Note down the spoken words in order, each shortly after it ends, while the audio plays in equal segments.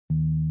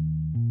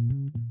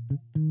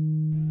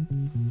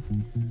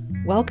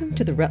Welcome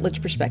to the Rutledge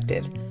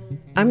Perspective.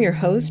 I'm your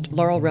host,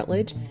 Laurel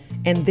Rutledge,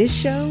 and this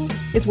show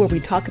is where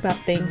we talk about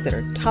things that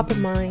are top of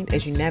mind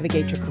as you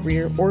navigate your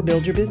career or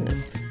build your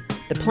business.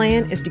 The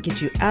plan is to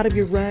get you out of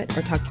your rut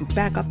or talk you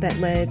back off that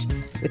ledge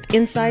with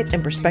insights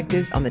and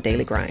perspectives on the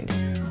daily grind.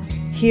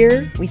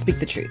 Here, we speak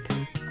the truth.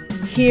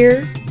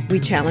 Here,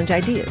 we challenge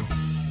ideas.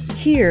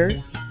 Here,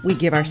 we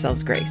give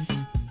ourselves grace.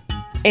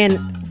 And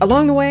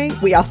along the way,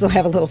 we also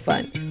have a little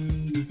fun.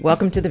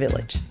 Welcome to the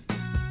village.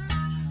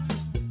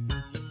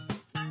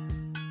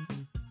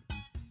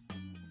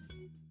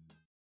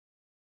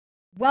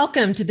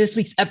 Welcome to this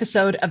week's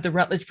episode of the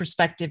Rutledge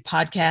Perspective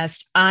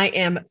podcast. I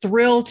am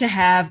thrilled to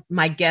have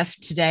my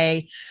guest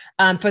today.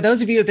 For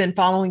those of you who have been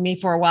following me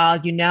for a while,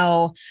 you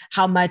know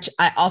how much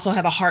I also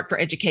have a heart for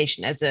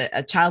education as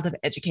a child of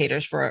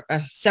educators for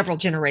several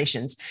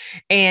generations.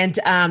 And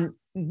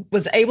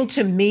was able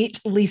to meet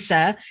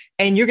Lisa,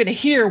 and you're going to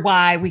hear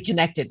why we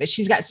connected, but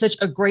she's got such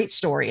a great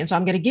story. And so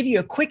I'm going to give you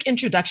a quick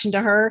introduction to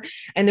her,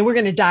 and then we're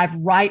going to dive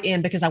right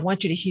in because I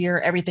want you to hear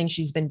everything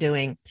she's been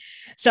doing.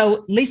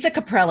 So Lisa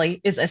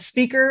Caprelli is a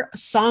speaker,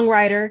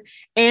 songwriter,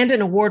 and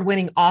an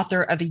award-winning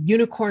author of the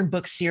unicorn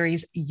book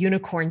series,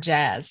 Unicorn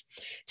Jazz.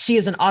 She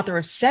is an author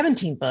of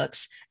 17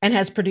 books and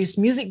has produced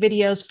music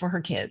videos for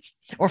her kids,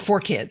 or for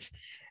kids.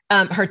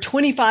 Her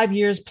 25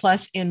 years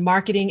plus in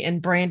marketing and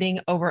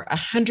branding, over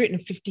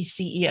 150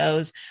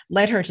 CEOs,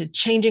 led her to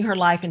changing her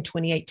life in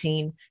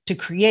 2018 to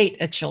create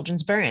a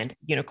children's brand,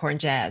 Unicorn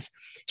Jazz.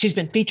 She's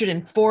been featured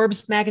in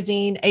Forbes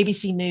magazine,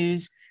 ABC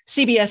News,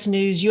 CBS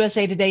News,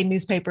 USA Today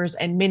newspapers,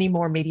 and many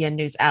more media and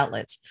news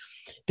outlets.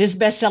 This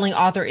best-selling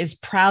author is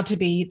proud to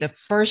be the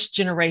first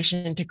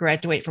generation to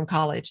graduate from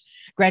college,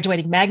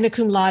 graduating magna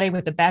cum laude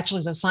with a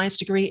Bachelor's of Science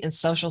degree in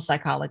social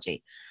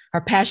psychology. Her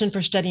passion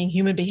for studying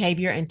human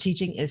behavior and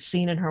teaching is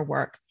seen in her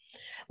work.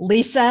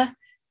 Lisa,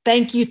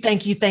 thank you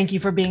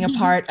for being a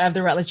part of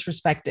the Rutledge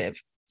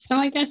Perspective. Oh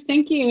my gosh,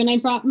 thank you. And I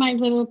brought my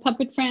little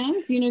puppet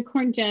friends,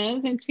 Unicorn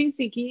Jazz and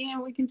Twisiki,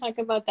 and we can talk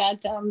about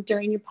that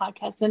during your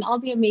podcast and all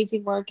the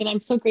amazing work. And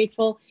I'm so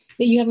grateful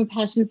that you have a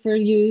passion for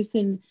youth.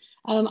 And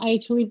I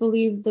truly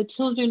believe the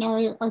children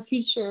are our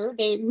future.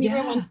 We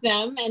were once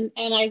them. And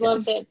I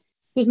love that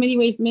there's many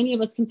ways many of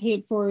us can pay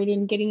it forward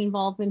in getting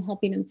involved in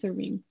helping and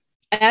serving.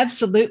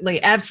 Absolutely.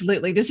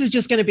 This is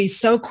just going to be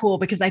so cool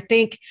because I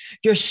think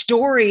your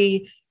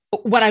story,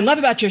 what I love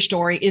about your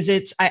story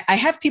is I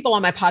have people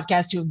on my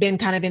podcast who have been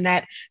kind of in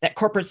that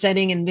corporate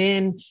setting and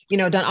then,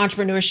 done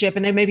entrepreneurship,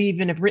 and they maybe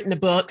even have written a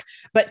book,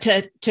 but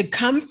to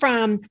come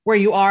from where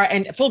you are,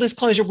 and full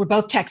disclosure, we're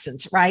both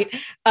Texans, right?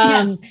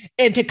 Yes.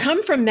 And to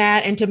come from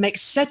that and to make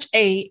such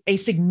a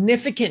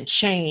significant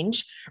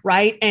change,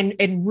 right?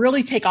 And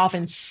really take off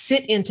and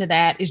sit into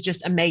that is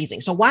just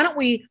amazing. So why don't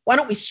we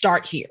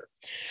start here?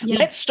 Yes.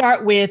 Let's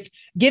start with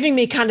giving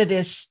me kind of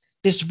this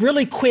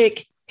really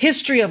quick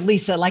history of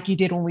Lisa, like you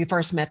did when we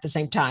first met the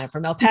same time,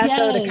 from El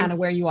Paso to kind of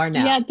where you are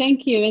now. Yeah,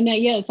 thank you. And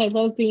yes, I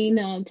love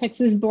being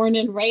Texas born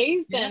and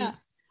raised. Yeah.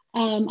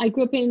 And I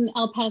grew up in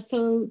El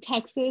Paso,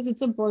 Texas.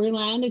 It's a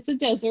borderland. It's a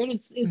desert.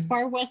 It's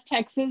far west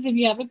Texas. If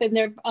you haven't been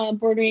there,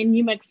 bordering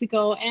New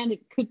Mexico, and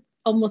it could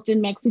almost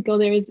in Mexico.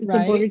 It's a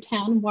border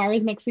town,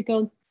 Juarez,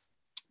 Mexico.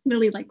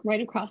 Really like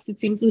right across, it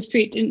seems, the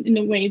street in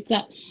a way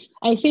that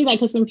I say that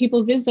because when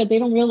people visit, they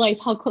don't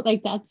realize how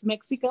like that's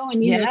Mexico,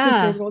 and it's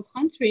a third world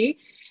country.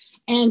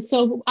 And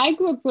so I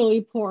grew up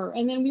really poor,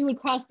 and then we would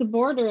cross the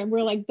border and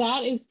we're like,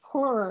 that is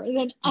poorer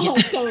than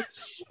us. So,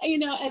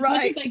 as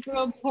much as I grew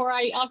up poor,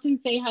 I often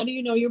say, how do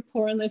you know you're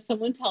poor unless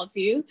someone tells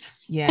you?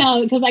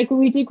 Yes. Because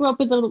we did grow up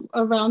with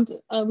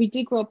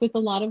a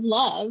lot of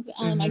love.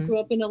 I grew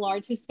up in a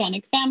large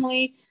Hispanic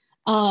family.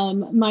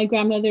 My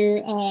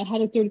grandmother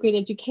had a third grade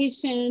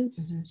education.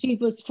 Mm-hmm. She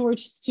was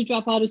forced to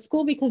drop out of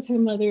school because her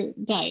mother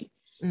died.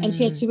 Mm-hmm. And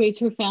she had to raise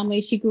her family.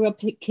 She grew up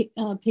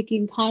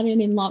picking cotton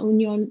in La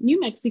Union,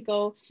 New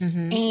Mexico.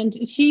 Mm-hmm.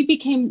 And she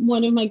became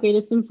one of my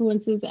greatest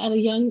influences at a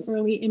young,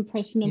 early,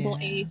 impressionable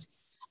age.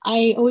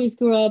 I always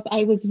grew up,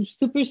 I was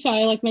super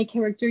shy, like my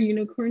character,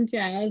 Unicorn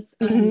Jazz.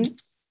 Mm-hmm.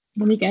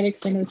 Let me get it,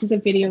 because I know this is a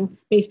video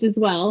based as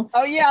well.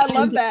 Oh, yeah, I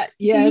love that.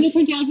 Yes.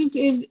 Unicorn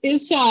Jazz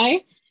is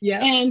shy. Yeah.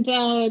 And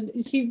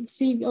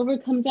she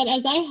overcomes that,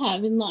 as I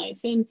have in life.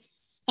 And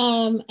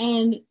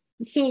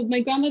so my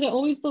grandmother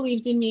always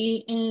believed in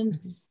me,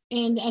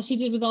 and as she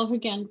did with all her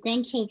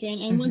grandchildren.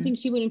 And one thing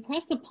she would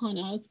impress upon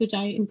us, which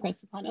I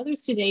impress upon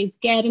others today, is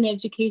get an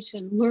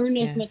education, learn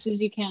as much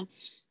as you can,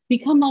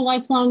 become a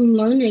lifelong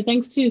learner.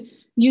 Thanks to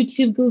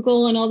YouTube,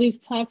 Google, and all these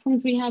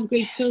platforms, we have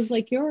great shows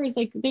like yours.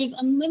 Like there's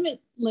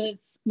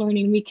unlimitless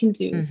learning we can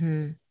do.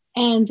 Mm-hmm.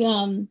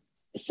 And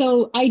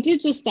so I did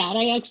just that.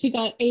 I actually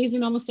got A's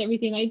in almost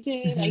everything I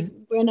did. Mm-hmm. I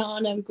went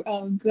on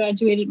and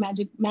graduated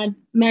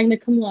magna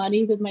cum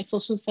laude with my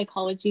social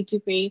psychology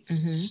degree.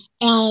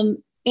 Mm-hmm.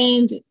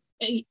 And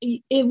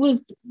it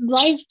was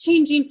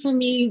life-changing for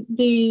me,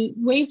 the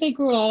ways I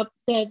grew up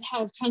that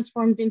have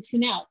transformed into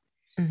now.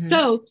 Mm-hmm.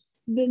 So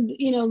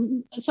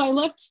I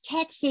left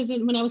Texas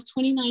when I was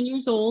 29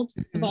 years old.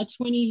 Mm-hmm. About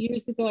 20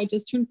 years ago. I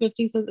just turned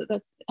 50, so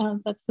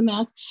that's the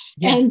math.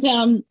 Yeah.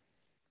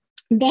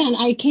 then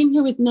I came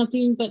here with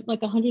nothing but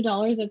like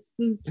 $100. That's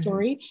the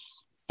story.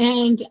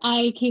 And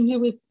I came here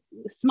with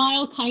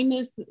smile,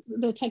 kindness,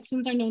 the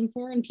Texans are known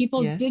for. And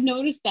people did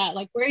notice that,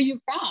 like, where are you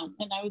from?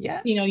 And I was,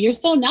 you're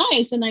so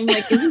nice. And I'm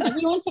like, isn't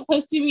everyone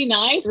supposed to be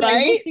nice? But I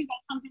will say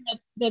that's something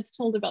that's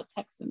told about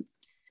Texans.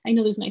 I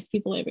know there's nice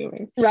people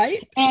everywhere.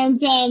 Right. And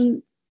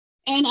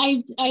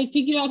I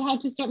figured out how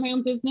to start my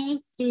own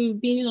business through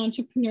being an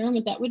entrepreneur and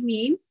what that would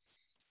mean.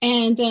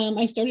 And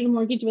I started a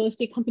mortgage real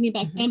estate company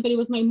back then, but it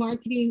was my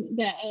marketing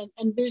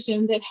and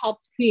vision that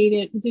helped create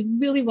it. Did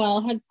really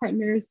well, had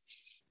partners,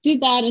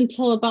 did that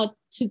until about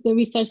the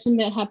recession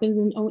that happens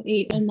in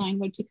 08 and 09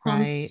 were to come.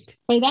 Right.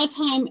 By that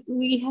time,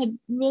 we had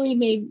really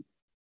made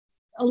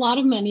a lot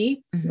of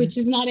money, which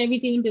is not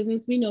everything in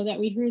business. We know that,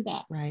 we heard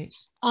that. Right.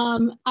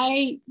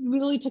 I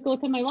really took a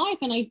look at my life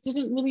and I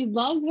didn't really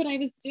love what I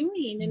was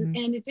doing,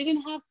 and it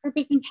didn't have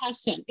purpose and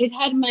passion. It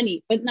had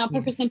money, but not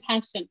purpose and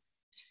passion.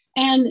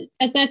 And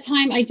at that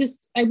time,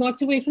 I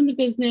walked away from the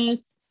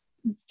business,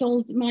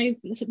 sold my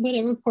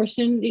whatever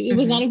portion. It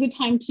was not a good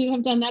time to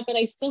have done that, but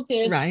I still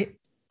did. Right.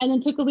 And then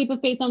took a leap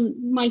of faith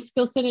on my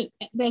skill set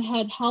that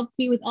had helped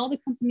me with all the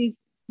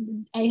companies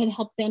I had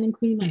helped then,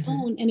 including my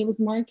own. And it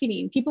was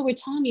marketing. People were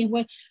telling me,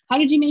 how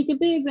did you make it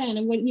big then?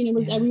 And what, we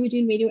were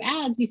doing radio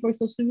ads before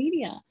social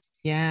media.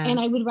 Yeah. And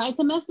I would write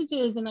the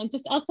messages, and I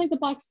just outside the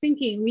box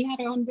thinking. We had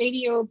our own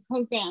radio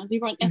programs. We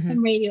were on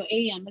FM radio,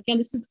 AM. Again,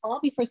 this is all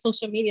before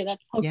social media.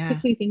 That's how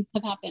quickly things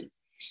have happened.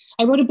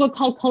 I wrote a book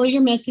called Color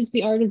Your Message,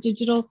 The Art of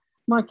Digital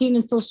Marketing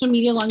and Social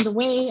Media. Along the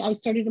way, I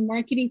started a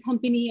marketing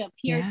company, a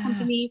PR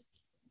company,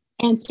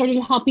 and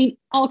started helping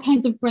all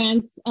kinds of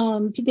brands.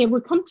 They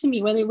would come to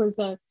me, whether it was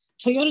a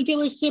Toyota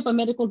dealership, a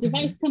medical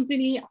device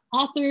company,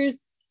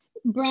 authors,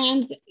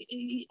 brands,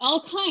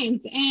 all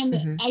kinds.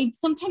 And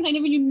sometimes I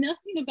never knew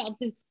nothing about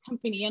this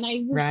company. And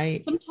I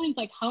was sometimes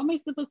like, how am I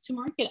supposed to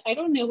market? I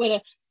don't know what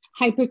a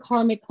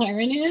hypercar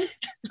McLaren is.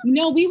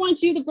 No, we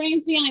want you, the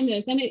brains behind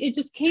this. And it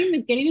just came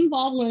with getting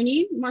involved,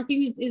 learning.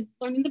 Marketing is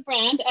learning the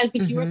brand as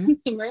if you were a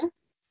consumer.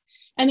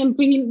 And then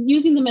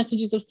using the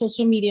messages of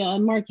social media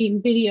and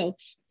marketing, video.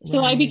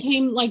 So I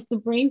became like the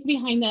brains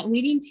behind that,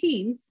 leading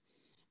teams.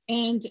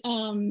 And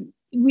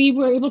we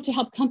were able to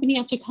help company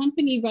after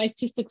company rise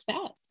to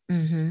success.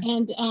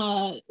 And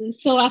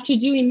so after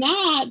doing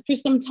that for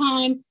some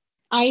time,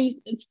 I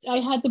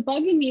had the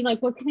bug in me,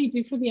 like, what can I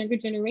do for the younger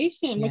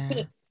generation? What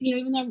could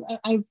even though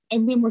I've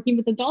been working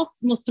with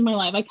adults most of my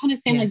life, I kind of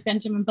sound like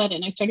Benjamin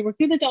Button. I started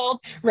working with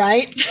adults,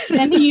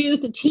 then the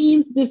youth, the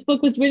teens. This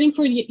book was written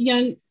for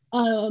young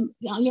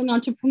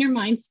entrepreneur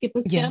minds. Skip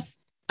a step.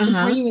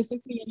 Party was for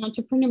young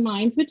entrepreneur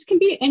minds, which can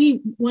be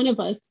any one of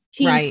us,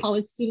 teens,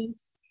 college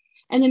students.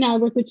 And then I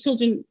work with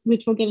children,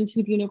 which we'll get into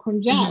with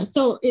Unicorn Jazz.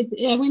 So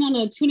I went on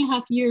a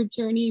 2.5-year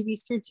journey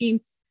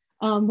researching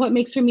what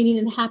makes for meaning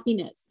and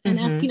happiness, and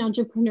asking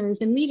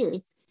entrepreneurs and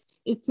leaders.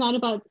 It's not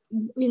about,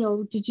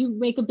 did you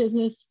make a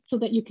business so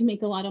that you can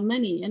make a lot of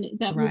money? And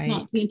that was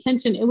not the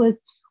intention. It was,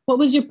 what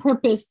was your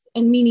purpose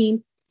and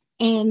meaning?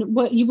 And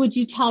what would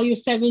you tell your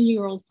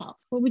 7-year-old self?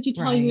 What would you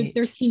tell your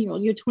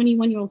 13-year-old, your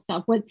 21-year-old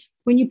self?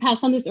 When you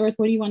pass on this earth,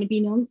 what do you want to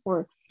be known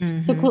for?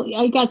 So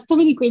I got so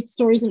many great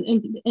stories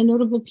and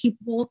notable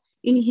people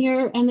in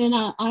here. And then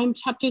I'm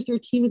chapter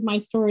 13 with my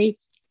story,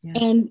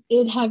 and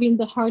it having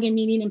the heart and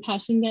meaning and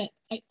passion that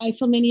I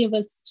feel many of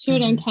us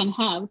should and can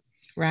have.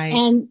 Right.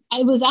 And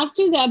I was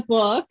after that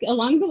book,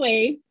 along the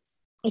way,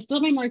 I still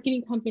have my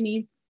marketing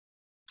company,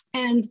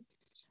 and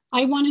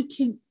I wanted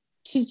to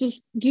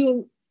just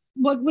do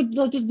what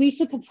does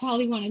Lisa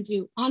Caprelli want to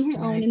do on her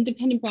own,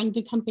 independent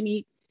branded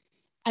company.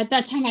 At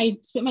that time, I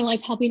spent my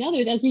life helping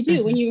others, as we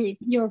do. When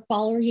you're a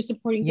follower, you're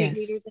supporting great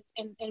leaders,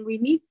 and we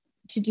need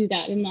to do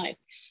that in life.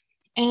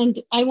 And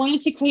I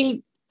wanted to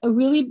create a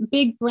really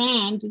big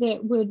brand that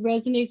would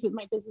resonate with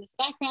my business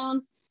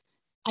background.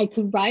 I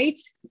could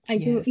write. I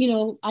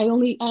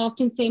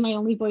often say my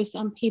only voice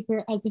on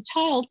paper as a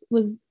child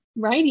was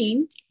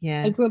writing.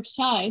 I grew up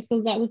shy,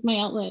 so that was my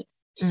outlet.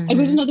 I'd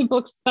written other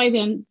books by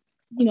then,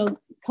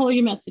 Color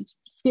Your Message,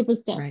 Skip a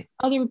Step,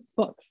 other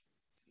books.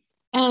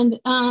 And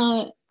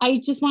I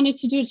just wanted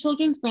to do a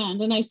children's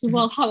brand. And I said,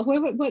 well, how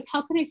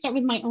can I start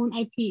with my own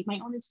IP, my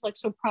own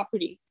intellectual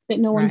property that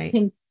no one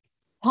can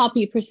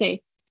copy per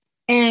se?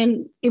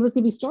 And it was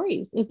going to be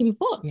stories. It was going to be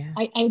books.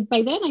 I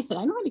by then I said,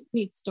 I know how to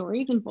create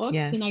stories and books,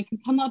 and I can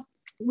come up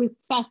with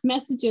fast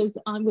messages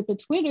with the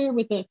Twitter,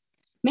 with the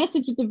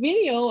message, with the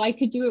video. I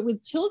could do it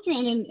with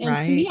children. And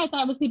to me, I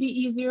thought it was going to be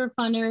easier,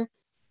 funner,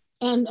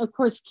 and of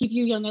course, keep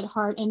you young at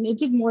heart. And it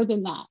did more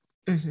than that.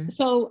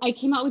 So I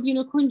came out with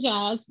Unicorn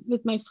Jazz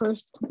with my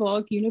first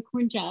book.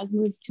 Unicorn Jazz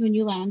moves to a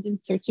new land in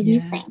search of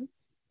new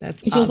friends.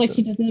 That's It feels like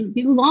she doesn't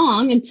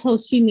belong until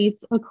she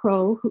meets a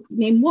crow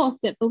named Wolf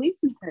that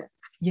believes in her.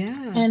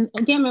 And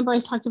again, remember I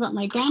talked about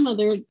my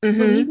grandmother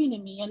believing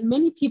in me, and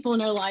many people in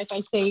her life, I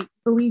say,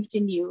 believed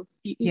in you.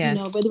 You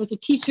know, whether it was a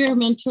teacher,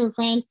 mentor,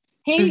 friend.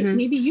 Hey,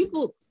 maybe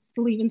you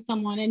believe in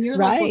someone, and you're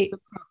like Wolf the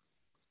crow.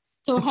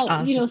 So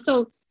how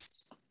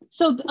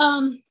So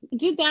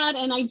did that,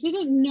 and I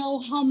didn't know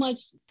how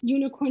much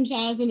Unicorn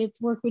Jazz and its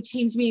work would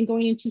change me in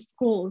going into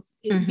schools,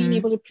 being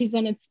able to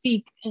present and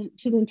speak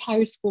to the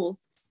entire schools.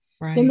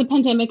 Right. Then the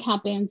pandemic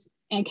happened,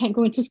 and I can't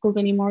go into schools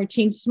anymore. It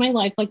changed my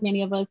life, like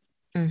many of us.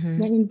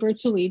 Went in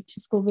virtually to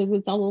school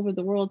visits all over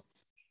the world.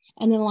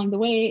 And then along the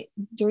way,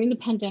 during the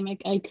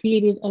pandemic, I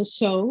created a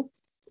show.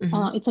 It's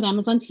on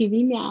Amazon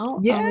TV now.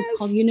 Yes. It's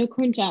called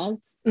Unicorn Jazz.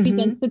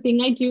 Presents the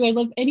thing I do. I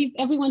love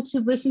everyone to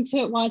listen to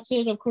it, watch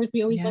it. Of course,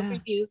 we always love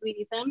reviews. We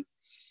need them.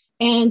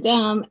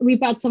 And we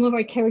brought some of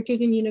our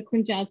characters in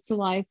Unicorn Jazz to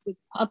life with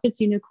puppets,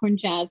 Unicorn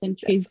Jazz, and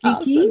Trey's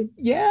Geeky. Awesome.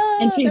 Yeah.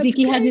 And Trey's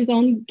Geeky has his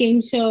own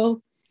game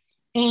show.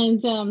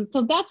 And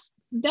so that's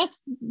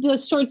the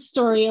short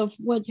story of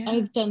what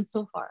I've done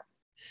so far.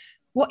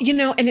 Well,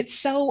 and it's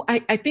so,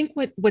 I think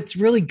what's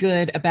really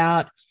good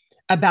about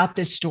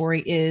this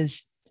story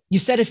is you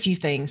said a few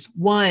things.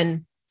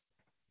 One,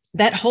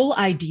 that whole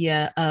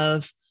idea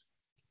of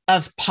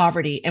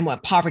poverty and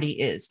what poverty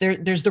is.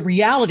 There's the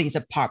realities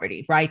of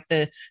poverty, right?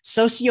 The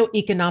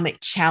socioeconomic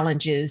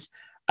challenges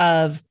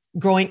of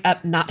growing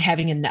up not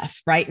having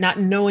enough, right? Not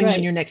knowing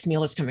when your next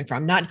meal is coming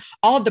from, not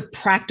all of the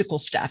practical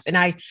stuff. And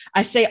I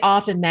say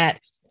often that,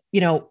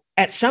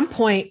 at some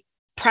point,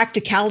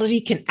 practicality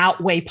can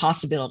outweigh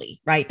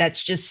possibility, right?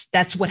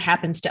 That's what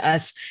happens to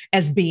us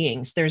as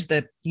beings.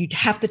 You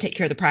have to take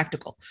care of the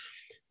practical.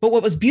 But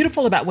what was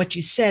beautiful about what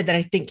you said that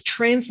I think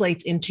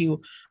translates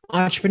into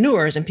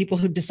entrepreneurs and people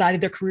who've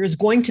decided their career is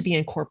going to be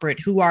in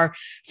corporate, who are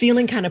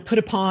feeling kind of put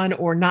upon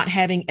or not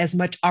having as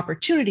much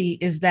opportunity,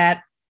 is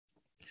that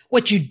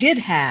what you did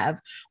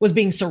have was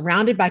being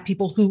surrounded by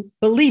people who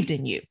believed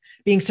in you,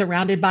 being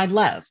surrounded by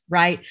love,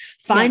 right?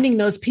 Finding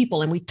those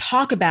people. And we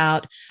talk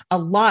about a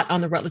lot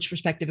on the Rutledge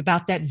Perspective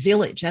about that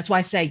village. That's why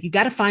I say you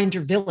got to find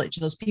your village,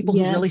 those people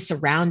who really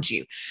surround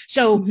you.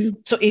 So,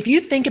 so if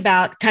you think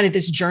about kind of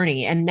this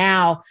journey and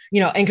now,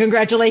 and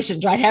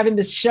congratulations, right? Having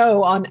this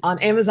show on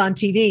Amazon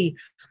TV,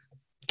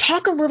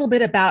 talk a little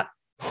bit about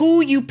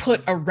who you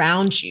put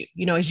around you,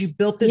 as you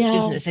built this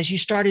business, as you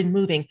started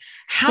moving.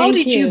 How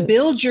did you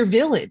build your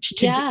village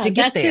to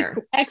get there? That's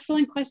an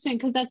excellent question,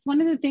 because that's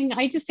one of the things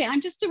I just say. I'm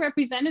just a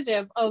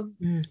representative of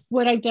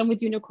what I've done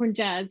with Unicorn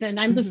Jazz, and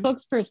I'm the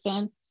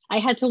spokesperson. I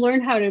had to learn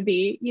how to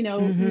be,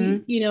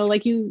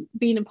 like you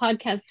being a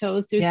podcast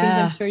host, there's things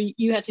I'm sure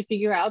you had to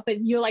figure out,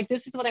 but you're like,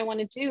 this is what I want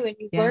to do. And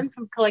you learn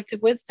from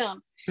collective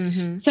wisdom.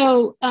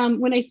 So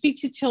when I speak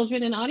to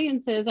children and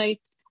audiences,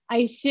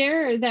 I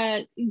share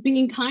that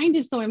being kind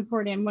is so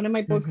important. One of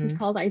my books is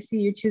called I See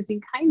You Choosing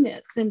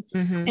Kindness. And,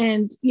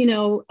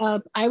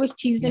 I was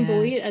teased and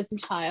bullied as a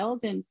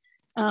child and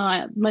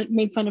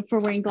made fun of for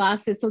wearing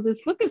glasses. So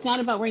this book is not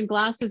about wearing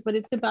glasses, but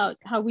it's about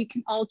how we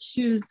can all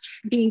choose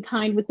being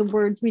kind with the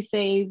words we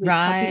say, with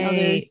helping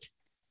others,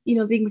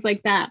 things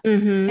like that.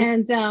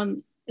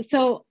 And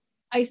so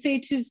I say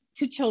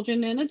to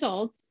children and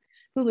adults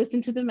who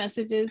listen to the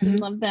messages and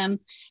love them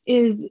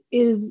is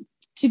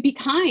to be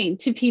kind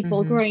to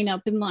people growing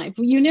up in life.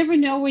 You never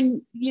know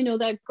when,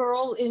 that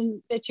girl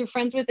that you're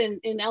friends with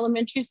in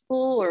elementary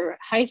school or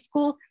high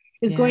school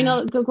is going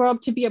to grow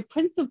up to be a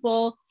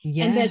principal,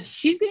 and that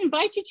she's going to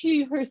invite you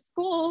to her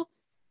school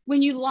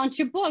when you launch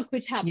your book,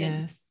 which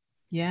happened.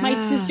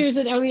 My sister's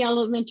an early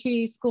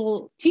elementary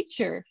school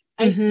teacher.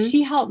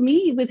 She helped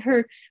me with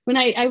her when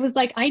I was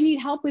like, I need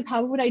help with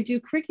how would I do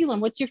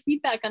curriculum? What's your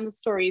feedback on the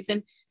stories?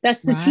 And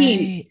that's the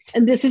team.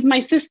 And this is my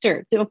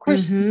sister. Of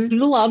course, through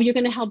the love, you're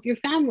going to help your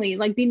family.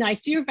 Like, be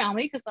nice to your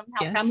family, because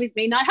somehow families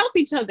may not help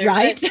each other.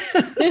 Right.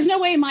 There's no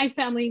way my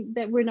family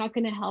that we're not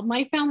going to help.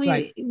 My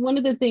family, one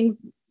of the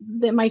things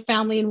that my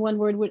family in one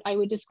word I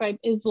would describe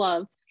is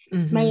love.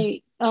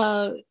 I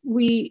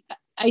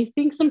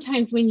think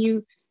sometimes when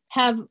you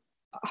have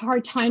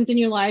hard times in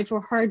your life or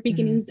hard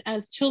beginnings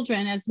as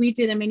children, as we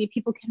did and many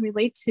people can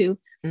relate to,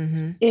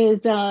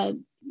 is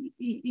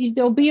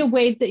there'll be a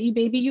way that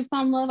you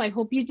found love. I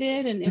hope you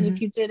did, and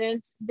if you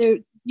didn't,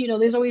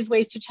 there's always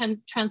ways to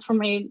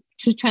transform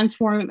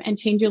and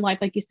change your life,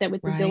 like you said,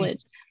 with the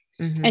village.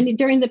 And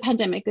during the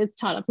pandemic, it's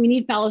taught us we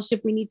need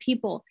fellowship, we need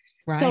people.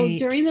 So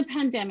during the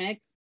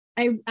pandemic,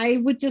 I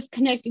would just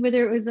connect,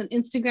 whether it was an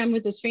Instagram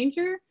with a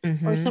stranger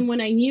or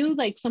someone I knew,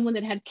 like someone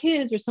that had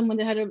kids or someone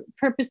that had a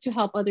purpose to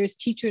help others,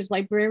 teachers,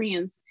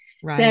 librarians,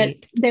 that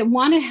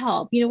want to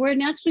help. We're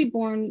naturally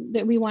born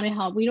that we want to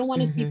help. We don't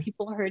want to see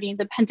people hurting.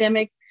 The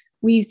pandemic,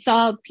 we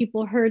saw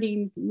people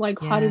hurting. Like,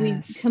 how do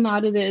we come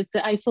out of this?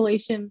 The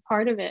isolation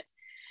part of it.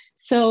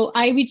 So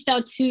I reached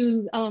out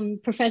to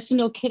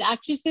professional kid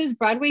actresses,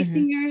 Broadway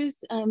singers,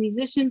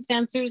 musicians,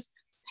 dancers,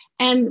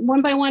 and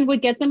one by one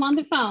would get them on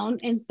the phone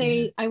and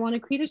say, I want to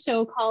create a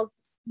show called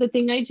The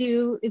Thing I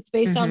Do. It's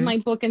based on my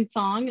book and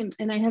song.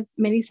 And I have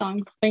many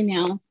songs by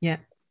now. Yeah.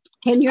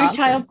 Can your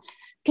child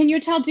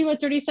do a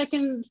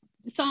 30-second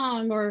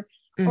song or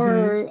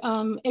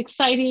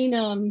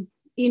exciting,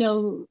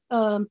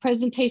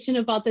 presentation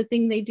about the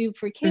thing they do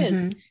for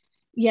kids?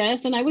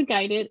 Yes. And I would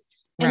guide it.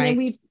 And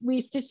then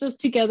we stitched those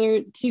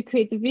together to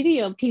create the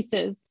video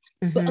pieces.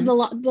 But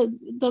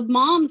the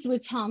moms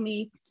would tell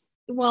me,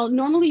 well,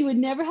 normally you would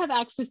never have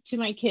access to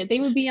my kid. They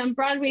would be on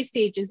Broadway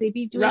stages. They'd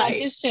be doing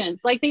auditions.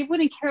 Like they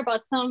wouldn't care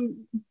about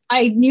some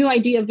new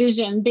idea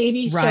vision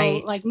baby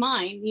show like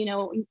mine,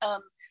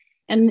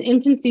 and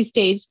infancy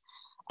stage.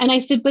 And I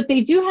said, but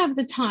they do have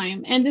the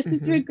time, and this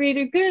is for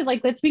greater good.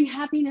 Like, let's bring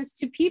happiness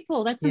to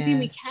people. That's something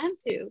we can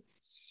do.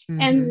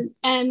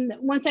 And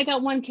once I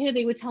got one kid,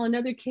 they would tell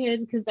another kid,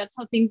 because that's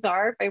how things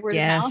are, by word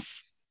of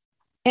mouth.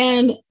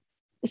 And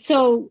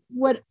so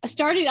what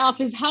started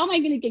off is, how am I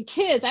going to get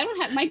kids? I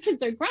don't have, my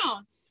kids are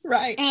grown.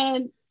 Right.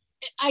 And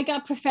I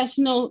got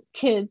professional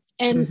kids,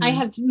 and I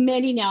have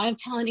many now. I have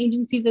talent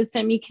agencies that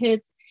send me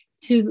kids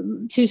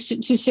to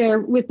share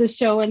with the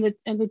show and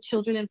the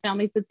children and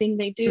families, the thing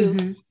they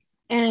do.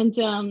 And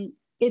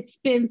it's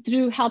been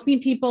through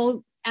helping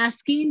people,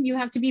 asking. You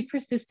have to be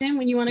persistent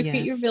when you want to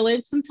create your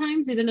village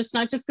sometimes. And it's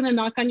not just going to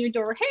knock on your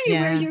door, hey,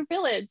 we're your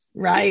village.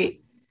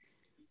 Right.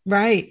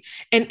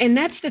 And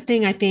that's the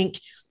thing I think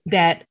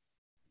that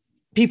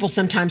people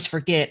sometimes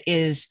forget,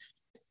 is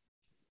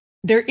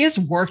there is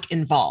work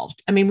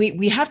involved. I mean,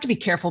 we have to be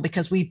careful,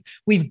 because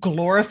we've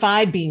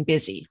glorified being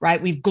busy,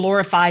 right? We've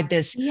glorified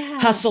this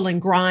hustle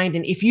and grind.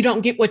 And if you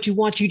don't get what you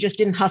want, you just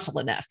didn't hustle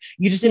enough.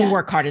 You just didn't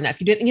work hard enough.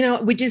 You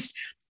didn't, we just,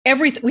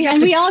 everything we have.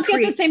 And we all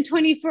get the same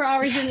 24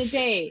 hours in a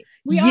day.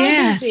 We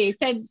are busy.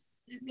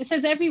 It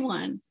says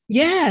everyone.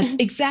 Yes,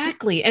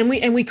 exactly. And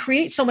we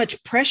create so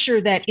much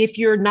pressure that if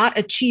you're not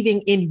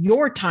achieving in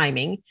your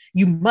timing,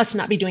 you must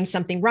not be doing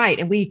something right.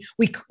 And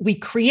we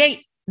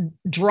create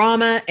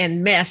drama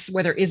and mess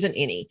where there isn't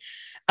any,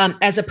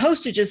 as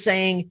opposed to just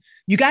saying,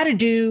 you got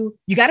to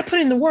put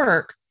in the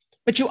work,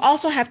 but you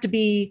also have to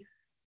be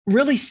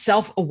really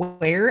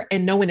self-aware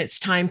and know when it's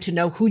time to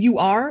know who you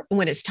are and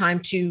when it's time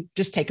to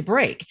just take a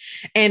break.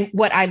 And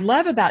what I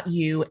love about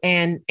you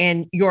and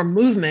your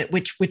movement,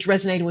 which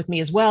resonated with me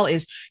as well,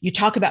 is you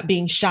talk about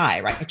being shy,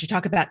 right? You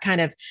talk about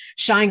kind of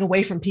shying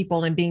away from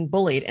people and being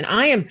bullied. And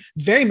I am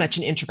very much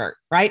an introvert,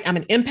 right? I'm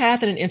an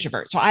empath and an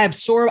introvert. So I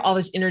absorb all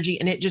this energy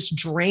and it just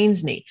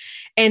drains me.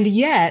 And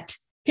yet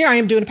here I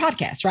am doing a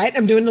podcast, right?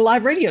 I'm doing a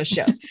live radio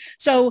show.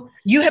 So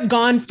you have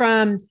gone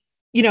from,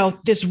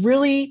 this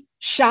really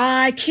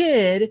shy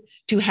kid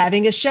to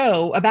having a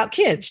show about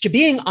kids, to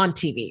being on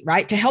TV,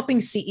 right? To helping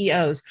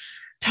CEOs.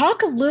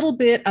 Talk a little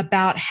bit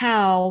about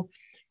how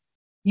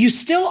you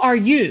still are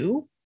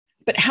you,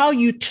 but how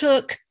you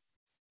took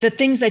the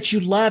things that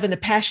you love and the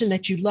passion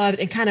that you loved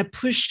and kind of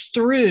pushed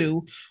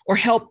through, or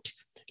helped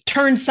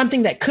turn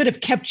something that could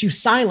have kept you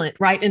silent,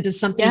 right, into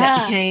something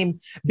that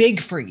became big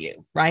for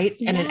you, right?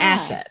 And an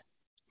asset.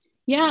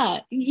 Yeah.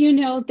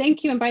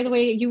 Thank you. And by the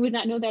way, you would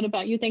not know that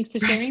about you. Thanks for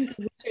sharing,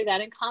 because we share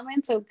that in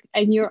common. So,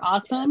 and you're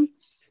awesome.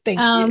 Thank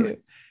you.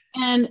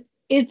 And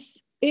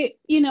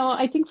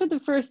I think for the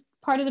first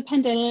part of the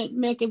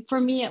pandemic,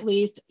 for me at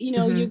least,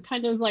 you're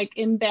kind of like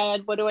in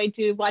bed. What do I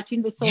do?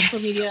 Watching the social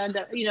media. And,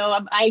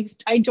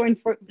 I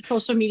joined for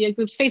social media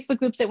groups, Facebook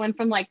groups that went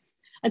from like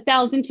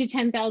 1,000 to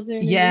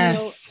 10,000.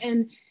 Yes.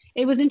 And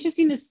it was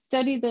interesting to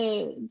study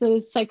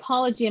the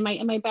psychology, and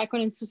my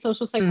background in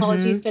social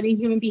psychology, studying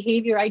human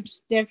behavior. I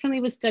definitely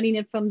was studying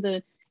it from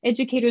the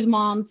educators'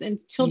 moms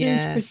and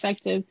children's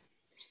perspective.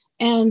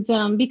 And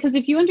because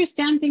if you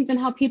understand things and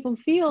how people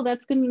feel,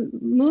 that's going to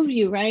move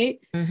you, right?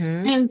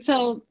 And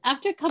so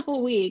after a couple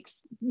of weeks,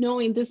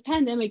 knowing this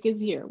pandemic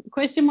is here,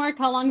 question mark,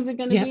 how long is it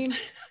going to be?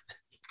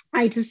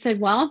 I just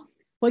said, well,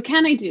 what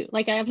can I do?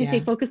 Like I have to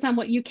say, focus on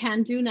what you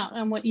can do, not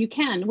on what you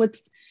can. What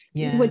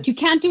you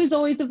can't do is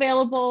always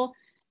available,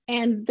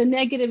 and the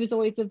negative is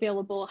always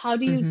available. How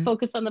do you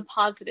focus on the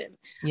positive?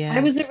 I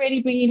was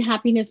already bringing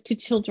happiness to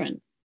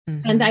children,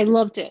 and I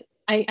loved it.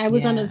 I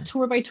was on a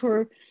tour by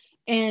tour,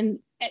 and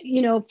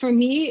for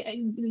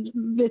me,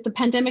 with the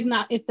pandemic,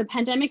 if the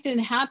pandemic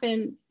didn't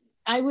happen,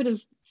 I would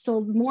have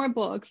sold more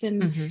books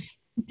and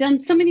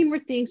done so many more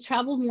things,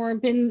 traveled more,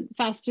 been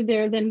faster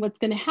there than what's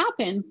going to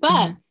happen.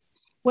 But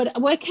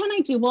what can I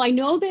do? Well, I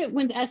know that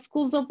when as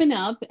schools open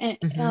up,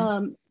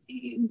 and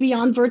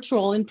beyond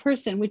virtual, in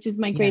person, which is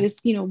my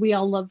greatest, we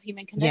all love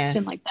human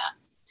connection like that,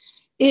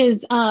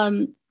 is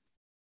I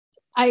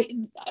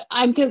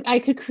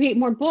could create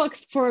more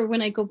books for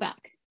when I go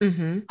back.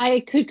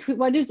 I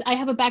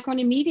have a background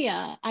in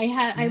media.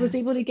 I was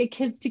able to get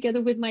kids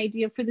together with my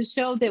idea for the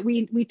show that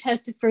we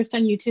tested first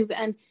on YouTube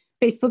and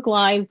Facebook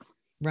Live.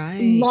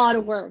 Right. A lot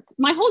of work.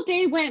 My whole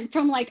day went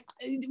from like,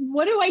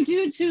 what do I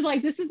do, to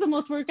like, this is the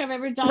most work I've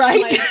ever done in my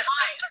life.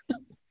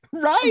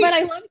 Right. But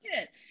I loved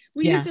it.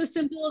 We used a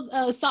simple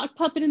sock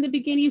puppet in the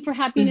beginning for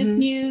happiness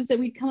news that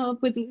we'd come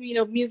up with,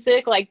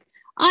 music like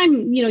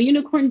I'm,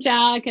 Unicorn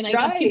Jack, and I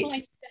got people I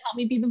need to help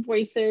me be the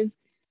voices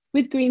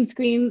with green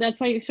screen. That's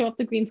why you show up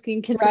the green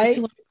screen. Kids like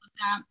to learn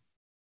about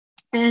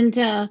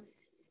that.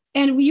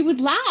 And we would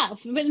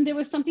laugh, but there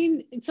was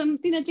something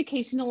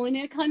educational in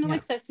it, kind of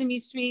like Sesame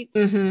Street.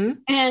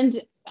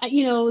 And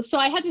so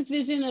I had this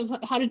vision of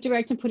how to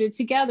direct and put it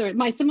together.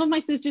 Some of my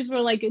sisters were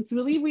like, "It's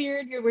really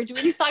weird. We're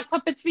doing these sock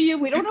puppets for you.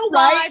 We don't know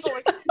why, but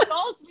we're going to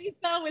indulge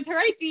Lisa with her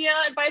idea."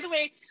 And by the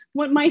way,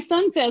 what my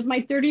son says, my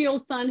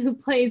 30-year-old son who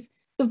plays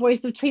the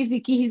voice of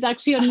Tracy, he's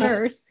actually a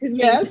nurse. His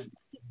name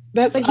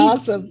That's But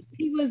awesome.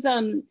 he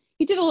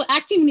did a little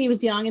acting when he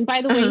was young. And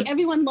by the way, Uh-huh.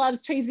 everyone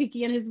loves Trey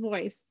Ziki and his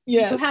voice. You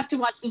Yes. have to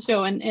watch the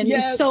show, and it's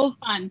Yes. so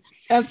fun.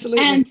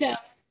 Absolutely.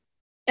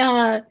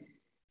 And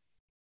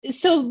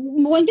so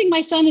one thing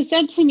my son has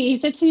said to me, he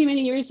said to me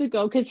many years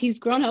ago, because he's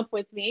grown up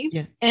with me,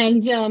 Yeah.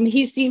 and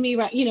he's seen me,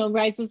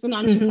 rise as an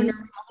entrepreneur,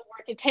 Mm-hmm. all the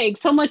work it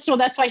takes. So much so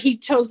that's why he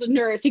chose a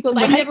nurse. He goes,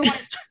 I Right. never wanted to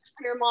be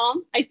an entrepreneur,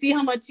 Mom. I see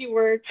how much you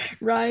work.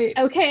 Right.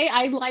 Okay,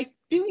 I like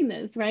doing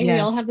this, right? We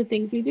all Yes. have the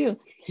things we do.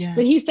 Yeah.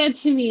 But he said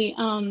to me,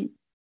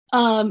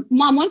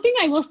 Mom, one thing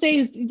I will say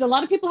is a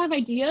lot of people have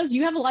ideas.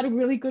 You have a lot of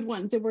really good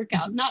ones that work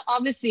out. Not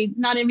obviously,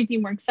 not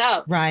everything works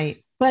out.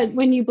 Right. But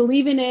when you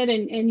believe in it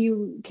and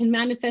you can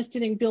manifest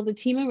it and build a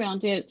team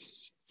around it.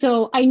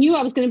 So I knew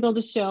I was going to build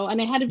a show,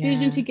 and I had a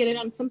vision to get it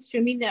on some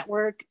streaming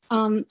network.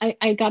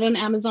 I got on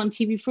Amazon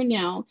TV for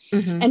now.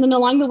 Mm-hmm. And then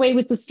along the way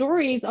with the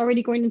stories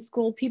already going in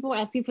school, people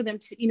asking for them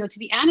to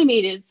be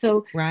animated.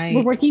 So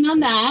we're working on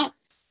that.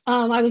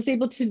 I was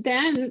able to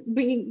then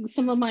bring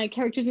some of my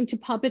characters into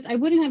puppets. I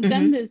wouldn't have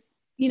done this,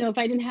 if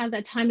I didn't have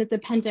that time that the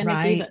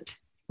pandemic gave us.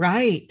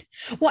 Right.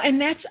 Well,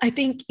 and that's, I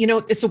think,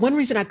 it's the one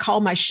reason I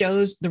call my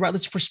shows The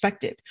Rutledge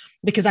Perspective,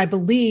 because I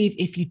believe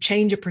if you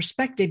change your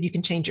perspective, you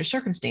can change your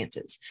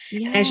circumstances.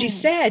 Yeah. And as you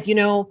said,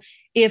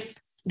 if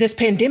this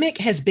pandemic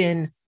has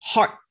been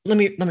hard, let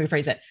me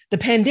rephrase that. The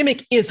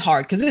pandemic is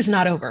hard because it's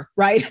not over,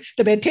 right?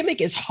 The pandemic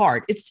is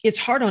hard. It's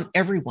hard on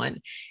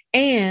everyone.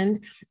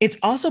 And it's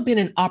also been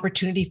an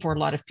opportunity for a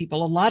lot of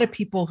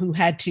people who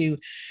had to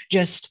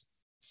just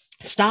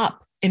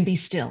stop and be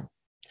still.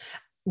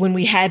 When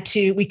we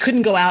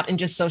couldn't go out and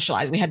just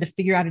socialize. We had to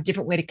figure out a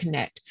different way to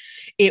connect.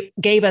 It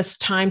gave us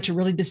time to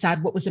really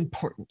decide what was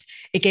important.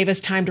 It gave us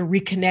time to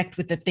reconnect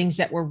with the things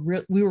that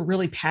we were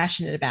really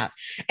passionate about.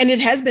 And it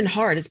has been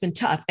hard. It's been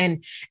tough.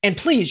 And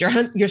please,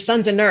 your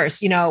son's a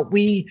nurse.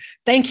 We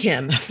thank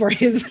him for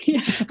his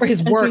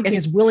work and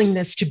his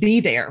willingness to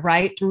be there,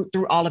 right,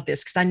 through all of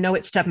this. Because I know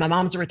it's tough. My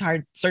mom's a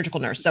retired surgical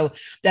nurse, so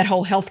that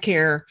whole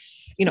healthcare.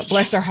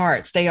 Bless their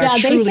hearts. They are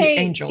truly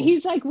angels.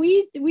 He's like,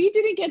 we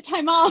didn't get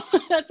time off.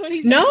 That's what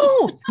he said.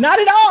 No, not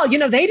at all.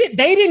 They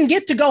didn't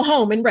get to go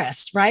home and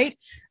rest. Right.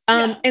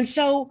 And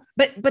so,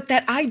 but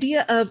that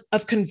idea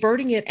of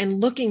converting it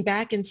and looking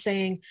back and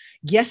saying,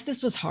 yes,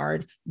 this was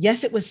hard.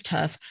 Yes, it was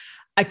tough.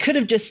 I could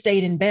have just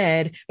stayed in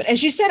bed. But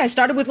as you said, I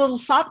started with little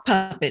sock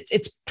puppets.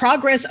 It's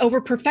progress over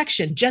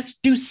perfection.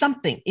 Just do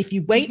something. If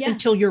you wait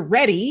until you're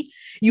ready,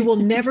 you will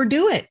never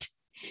do it.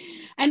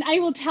 And I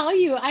will tell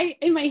you,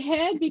 in my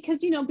head, because,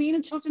 being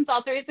a children's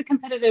author is a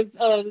competitive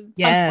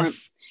platform.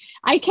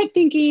 I kept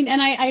thinking,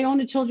 and I own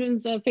a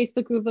children's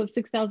Facebook group of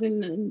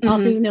 6,000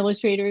 authors and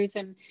illustrators.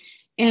 And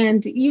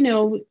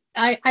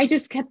I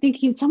just kept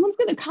thinking, someone's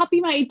going to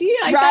copy my idea.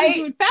 I got to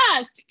do it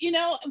fast.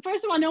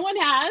 First of all, no one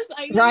has.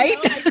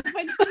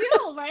 But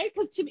still, right?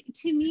 Because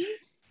to me,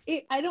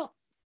 I don't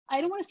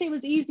want to say it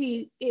was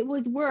easy. It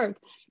was work.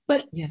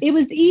 But it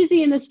was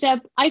easy in the step.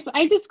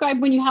 I describe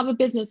when you have a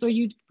business or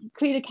you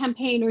create a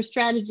campaign or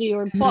strategy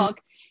or book,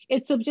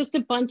 it's just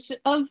a bunch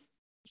of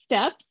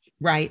steps.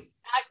 Right.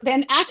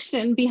 Then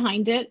action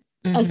behind it,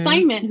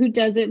 assignment, who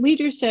does it,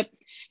 leadership.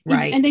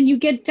 Right. And then you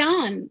get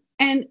done.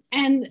 And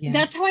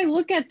that's how I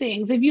look at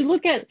things. If you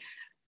look at,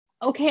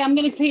 okay, I'm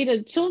going to create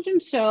a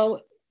children's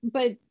show,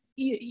 but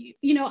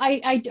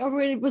I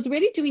already was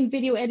already doing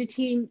video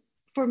editing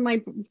for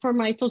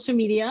my social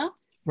media.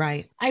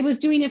 Right. I was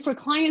doing it for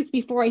clients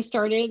before I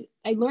started.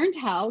 I learned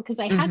how, because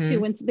I had to,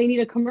 when they need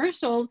a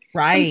commercial.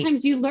 Right.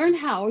 Sometimes you learn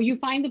how, or you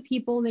find the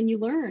people and then you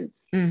learn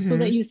so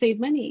that you save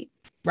money.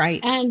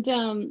 Right. And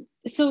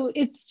so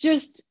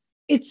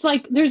it's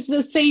like, there's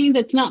the saying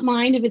that's not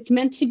mine. If it's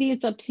meant to be,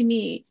 it's up to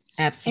me.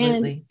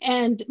 Absolutely.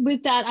 And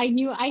with that, I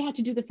knew I had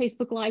to do the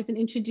Facebook Lives and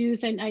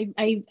introduce, and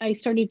I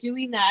started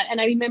doing that. And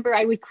I remember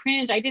I would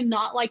cringe. I did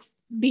not like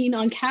being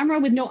on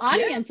camera with no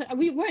audience. Yeah.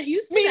 We weren't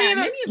used to that.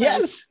 Many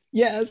of us.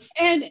 Yes.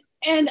 And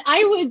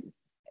I would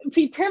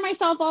prepare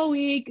myself all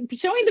week,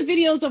 showing the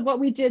videos of what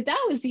we did.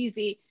 That was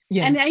easy.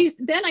 Yeah. And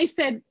I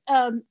said,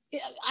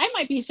 I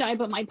might be shy,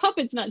 but my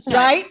puppet's not shy.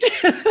 Right.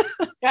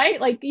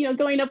 Right. Like,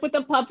 going up with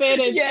the puppet.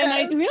 And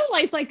I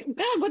realized, like,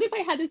 God, what if I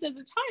had this as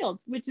a child?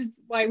 Which is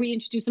why we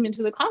introduce them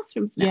into the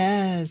classrooms now.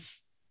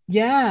 Yes.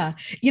 Yeah.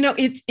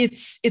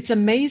 It's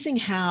amazing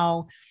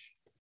how,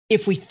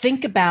 if we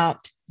think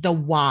about the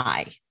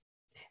why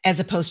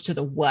as opposed to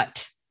the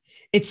what,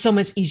 it's so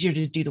much easier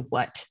to do the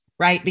what,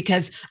 right?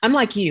 Because I'm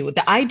like you,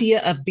 the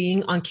idea of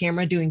being on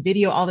camera, doing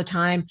video all the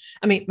time.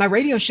 I mean, my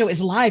radio show is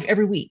live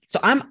every week. So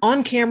I'm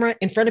on camera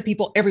in front of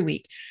people every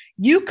week.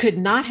 You could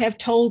not have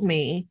told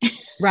me,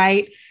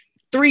 right,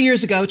 3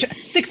 years ago,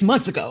 6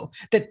 months ago,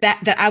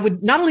 that I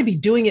would not only be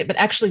doing it, but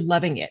actually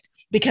loving it.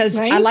 Because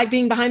I like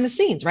being behind the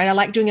scenes, right? I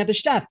like doing other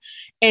stuff.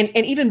 And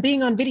even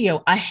being on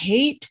video, I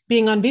hate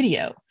being on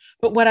video.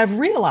 But what I've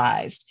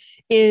realized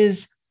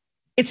is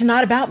it's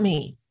not about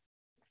me.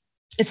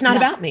 It's not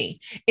about me.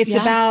 It's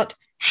about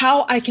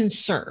how I can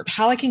serve,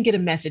 how I can get a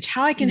message,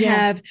 how I can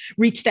have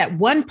reached that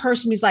one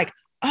person who's like,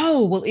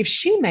 oh, well, if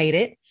she made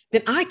it,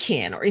 then I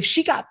can. Or if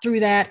she got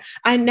through that,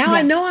 I know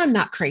I'm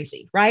not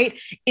crazy, right?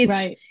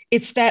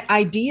 It's that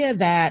idea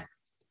that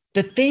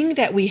the thing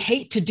that we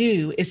hate to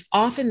do is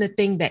often the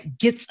thing that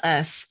gets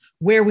us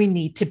where we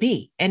need to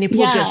be. And if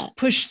we'll just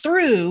push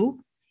through,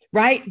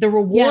 right, the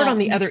reward on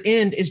the other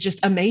end is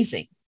just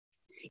amazing.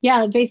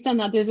 Yeah, based on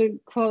that, there's a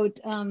quote,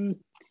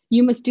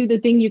 you must do the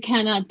thing you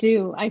cannot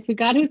do. I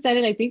forgot who said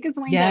it. I think it's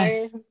Wayne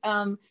Dyer.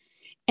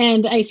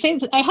 And I have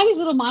these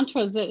little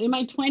mantras that in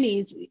my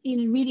 20s,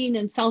 in reading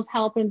and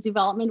self-help and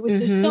development, which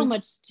there's so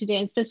much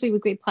today, especially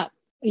with great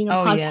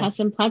podcasts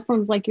and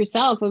platforms like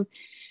yourself of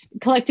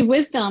collective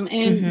wisdom.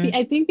 And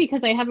I think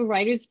because I have a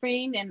writer's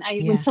brain, and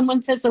when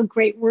someone says a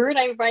great word,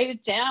 I write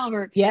it down.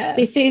 Or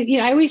they say,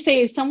 I always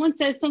say, if someone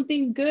says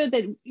something good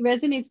that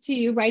resonates to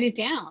you, write it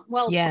down.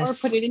 Well, or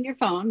put it in your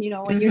phone,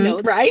 in your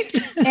notes. Right.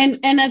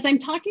 and as I'm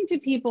talking to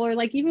people, or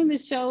like even the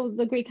show,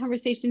 the great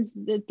conversations,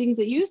 the things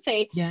that you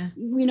say,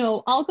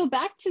 I'll go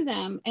back to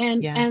them,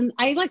 and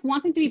I like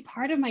want them to be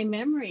part of my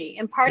memory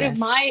and part of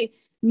my,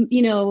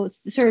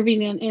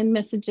 serving and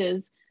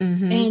messages.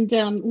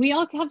 And we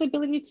all have the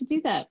ability to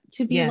do that,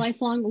 to be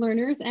lifelong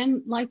learners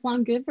and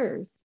lifelong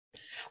givers.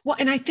 Well,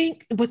 and I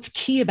think what's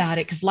key about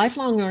it, because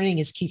lifelong learning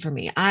is key for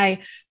me.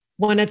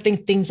 One of the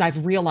things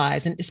I've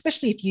realized, and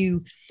especially if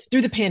you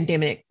through the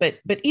pandemic, but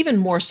even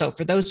more so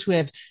for those who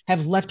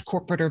have left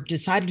corporate or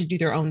decided to do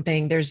their own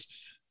thing, there's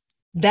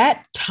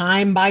that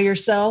time by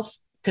yourself,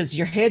 because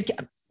your head,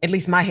 at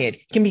least my head,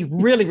 can be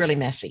really, really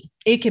messy.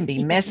 It can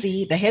be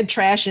messy. The head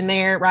trash in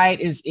there, right,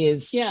 is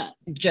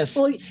just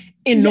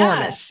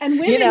enormous. Yeah. And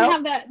women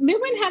have that.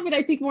 Women have it,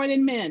 I think, more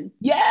than men.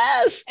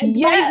 Yes. And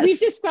we've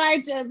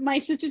described, my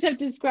sisters have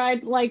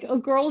described, like a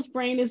girl's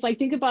brain is like,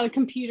 think about a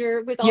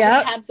computer with all the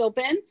tabs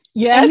open.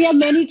 Yes. And we have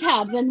many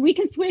tabs, and we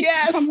can switch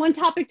from one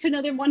topic to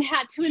another, one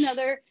hat to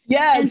another.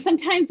 Yes. And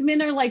sometimes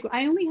men are like,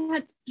 I only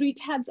had 3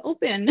 tabs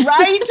open.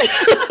 Right.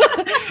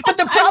 But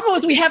the problem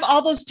is we have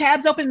all those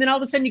tabs open, and then all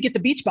of a sudden you get the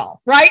beach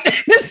ball, right?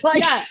 It's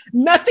like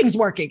nothing's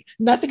working.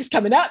 Nothing's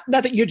coming up.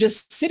 Nothing. You're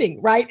just sitting,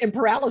 right, in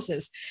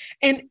paralysis.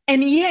 And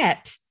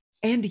yet,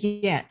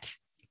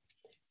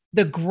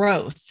 the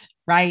growth,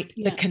 right?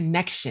 The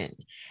connection,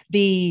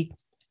 the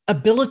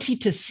ability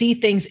to see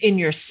things in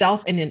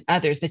yourself and in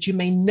others that you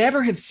may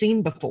never have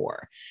seen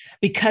before,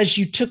 because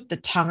you took the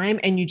time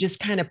and you just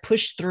kind of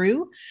pushed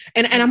through.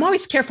 And I'm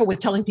always careful with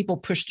telling people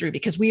push through,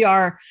 because we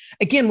are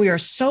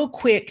so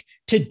quick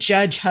to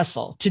judge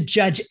hustle, to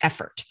judge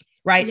effort,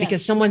 right? Yes.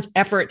 Because someone's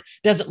effort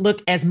doesn't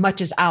look as much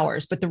as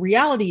ours. But the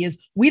reality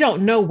is we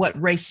don't know what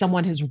race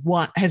someone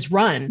has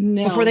run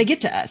before they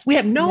get to us. We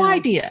have no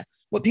idea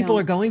what people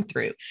are going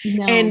through.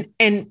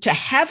 And to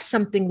have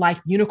something like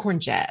Unicorn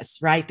Jazz,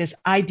 right? This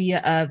idea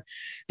of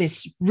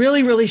this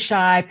really, really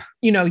shy,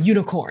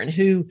 unicorn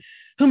who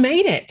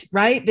made it,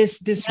 right?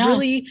 This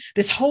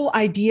whole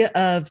idea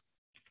of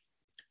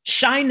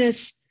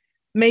shyness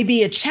may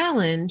be a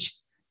challenge,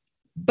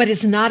 but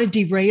it's not a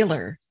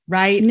derailer,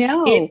 right?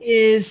 No, it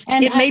is.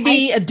 And it may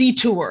be a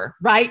detour,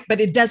 right? But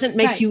it doesn't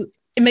make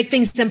make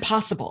things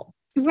impossible.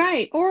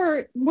 Right.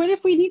 Or what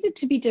if we needed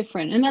to be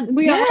different? And that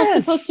we are all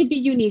supposed to be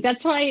unique.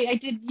 That's why I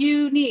did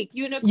unique.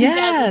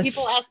 Jazz.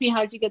 People ask me,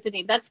 how did you get the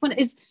name? That's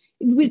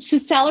which to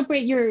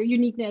celebrate your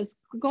uniqueness.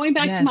 Going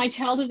back to my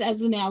childhood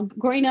as of now,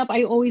 growing up,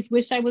 I always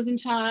wished I wasn't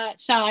shy.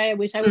 I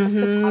wish I was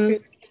popular,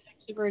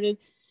 extroverted.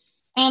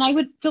 And I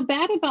would feel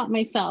bad about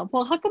myself.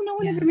 Well, how come no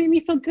one ever made me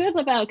feel good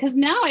about it? Because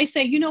now I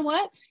say, you know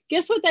what?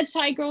 Guess what that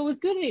shy girl was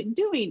good at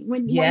doing?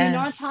 When you're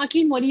not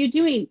talking, what are you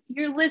doing?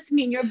 You're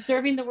listening. You're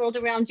observing the world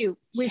around you.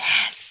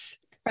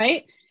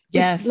 Right?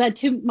 Yes. Which led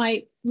to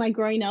my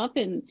growing up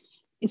and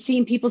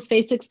seeing people's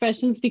face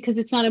expressions, because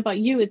it's not about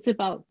you. It's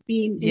about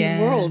being in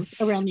the world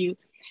around you.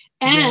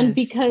 And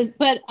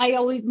but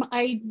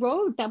I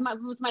wrote, that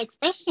was my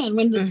expression.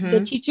 When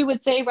the teacher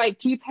would say,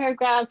 write 3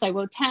 paragraphs, I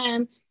wrote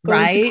 10.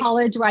 Going to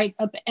college, write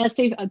an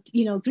essay,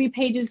 3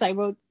 pages. I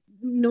wrote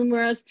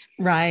numerous.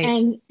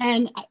 Right.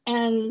 And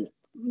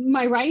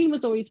my writing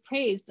was always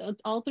praised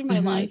all through my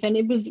life. And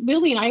it was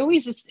really, and I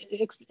always just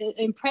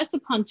impress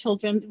upon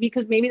children,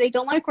 because maybe they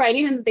don't like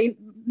writing, and they,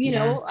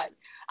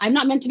 I'm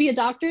not meant to be a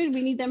doctor.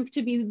 We need them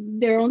to be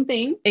their own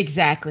thing.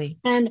 Exactly.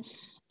 And,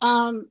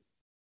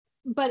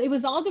 but it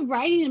was all the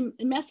writing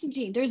and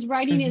messaging. There's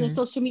writing in a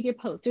social media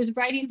post. There's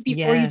writing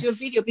before you do a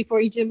video,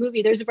 before you do a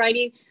movie. There's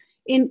writing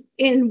in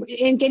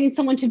getting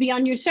someone to be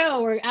on your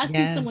show, or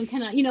asking someone,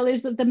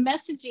 there's the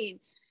messaging.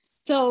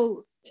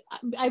 So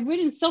I've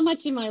written so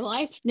much in my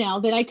life now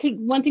that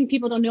one thing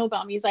people don't know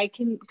about me is I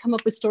can come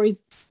up with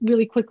stories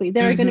really quickly.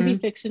 They're going to be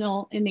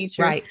fictional in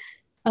nature. Right.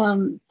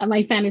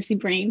 My fantasy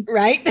brain.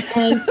 Right.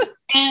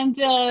 and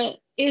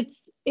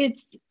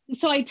it's,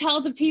 so I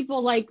tell the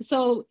people, like,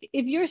 so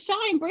if you're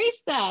shy,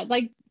 embrace that.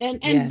 Like,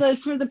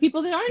 for the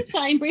people that aren't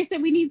shy, embrace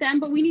that. We need them,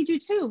 but we need you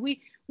too.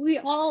 We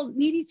all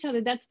need each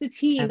other. That's the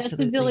team. Absolutely. That's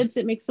the village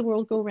that makes the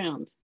world go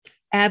round.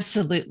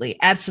 Absolutely.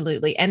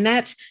 Absolutely. And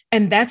that's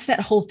that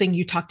whole thing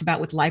you talked about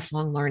with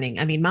lifelong learning.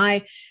 I mean,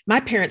 my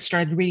parents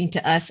started reading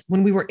to us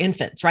when we were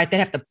infants, right? They'd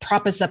have to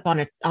prop us up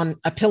on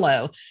a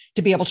pillow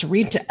to be able to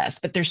read to us.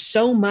 But there's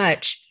so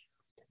much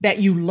that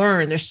you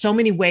learn. There's so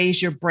many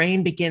ways your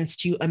brain begins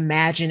to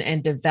imagine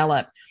and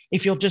develop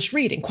if you'll just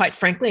read. And quite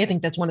frankly, I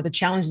think that's one of the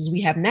challenges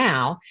we have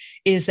now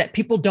is that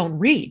people don't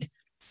read.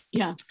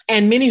 Yeah.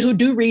 And many who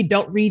do read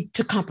don't read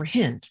to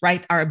comprehend,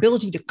 right? Our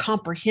ability to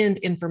comprehend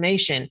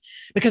information,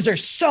 because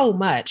there's so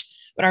much,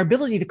 but our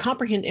ability to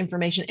comprehend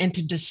information and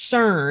to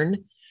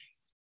discern,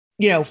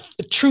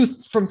 the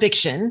truth from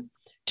fiction,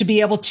 to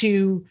be able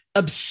to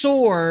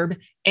absorb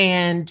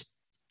and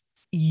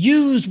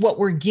use what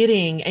we're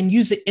getting and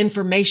use the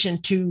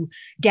information to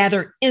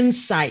gather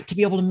insight, to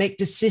be able to make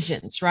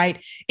decisions,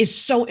 right, is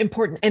so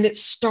important. And it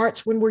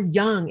starts when we're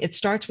young. It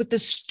starts with the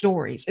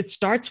stories. It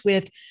starts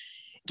with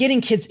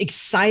getting kids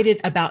excited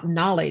about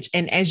knowledge.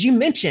 And as you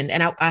mentioned,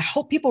 and I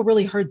hope people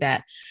really heard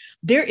that,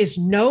 there is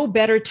no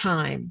better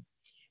time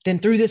than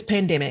through this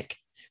pandemic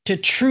to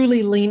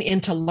truly lean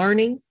into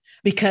learning,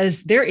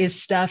 because there is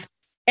stuff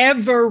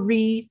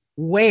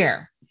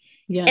everywhere.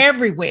 Yes.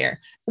 Everywhere.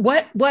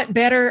 What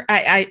better?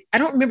 I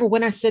don't remember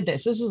when I said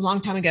this. This is a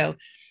long time ago.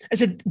 I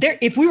said,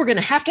 if we were going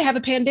to have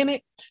a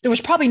pandemic, there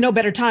was probably no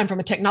better time from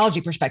a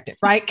technology perspective,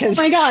 right? Because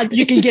oh my God,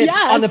 you can get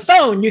on the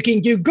phone, you can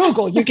do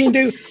Google, you can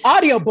do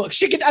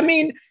audiobooks.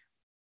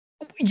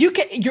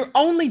 You're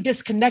only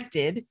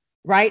disconnected,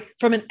 right,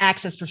 from an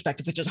access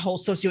perspective, which is a whole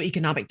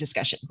socioeconomic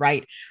discussion,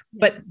 right?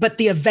 Yeah. But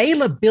the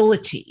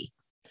availability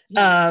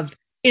of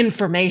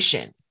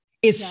information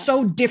is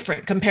so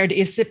different compared to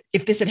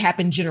if this had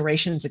happened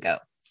generations ago.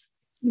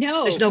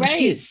 No, there's no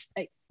excuse.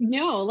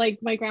 No, like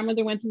my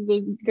grandmother went through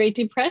the Great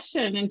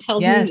Depression and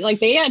tells me like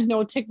they had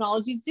no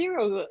technology,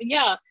 zero.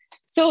 Yeah.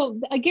 So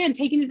again,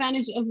 taking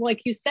advantage of,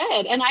 like you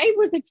said, and I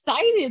was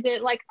excited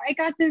that like I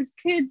got this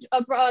kid,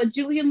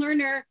 Julian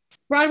Lerner,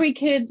 Broadway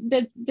kid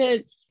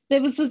that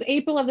was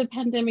April of the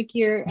pandemic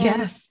year.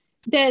 Yes.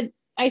 That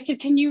I said,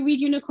 can you read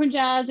Unicorn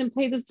Jazz and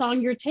play the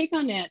song Your Take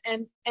on It?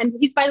 And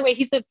he's, by the way,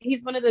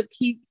 he's one of the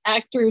key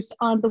actors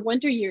on The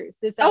Wonder Years.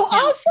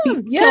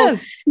 Awesome.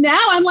 Yes. So now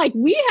I'm like,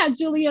 we had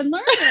Julian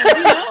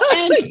Lerner,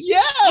 and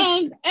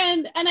yes.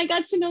 and I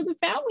got to know the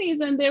families,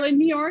 and they're in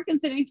New York, and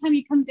said anytime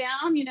you come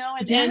down,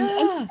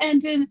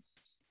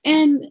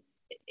 and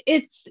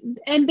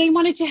they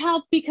wanted to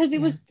help because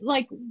it was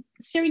like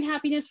sharing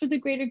happiness for the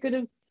greater good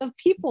of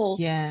people.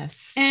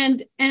 Yes.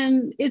 And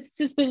it's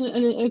just been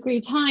a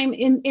great time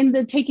in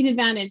the taking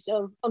advantage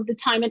of the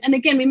time. And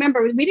again,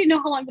 remember, we didn't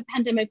know how long the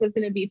pandemic was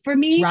going to be. For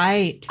me,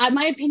 right.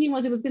 My opinion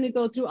was it was going to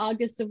go through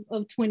August of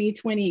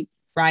 2020.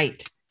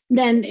 Right.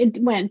 Then it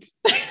went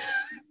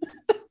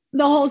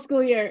the whole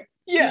school year.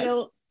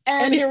 Yes.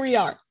 And here we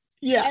are.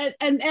 Yeah.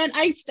 And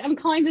I'm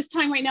calling this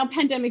time right now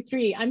Pandemic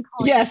 3. I'm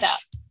calling it that.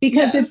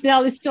 Because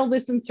it's still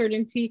this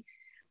uncertainty,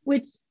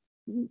 which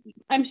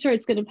I'm sure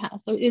it's going to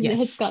pass. So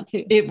it's got to.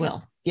 It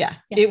will. Yeah,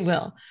 it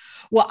will.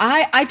 Well,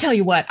 I tell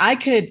you what,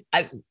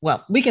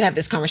 we could have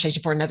this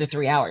conversation for another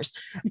 3 hours,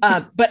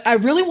 but I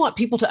really want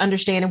people to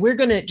understand, and we're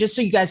going to, just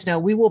so you guys know,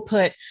 we will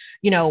put,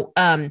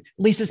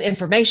 Lisa's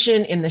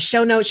information in the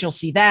show notes. You'll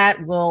see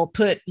that. We'll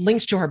put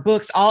links to her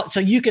books, so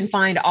you can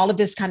find all of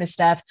this kind of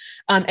stuff.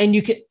 And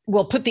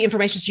we'll put the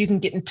information so you can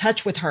get in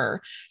touch with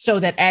her, so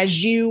that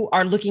as you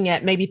are looking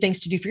at maybe things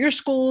to do for your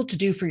school, to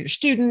do for your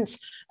students,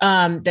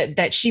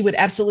 that she would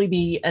absolutely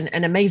be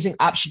an amazing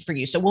option for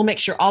you. So we'll make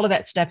sure all of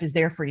that stuff is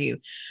there for you.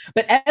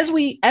 But as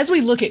we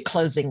look at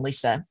closing,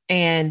 Lisa,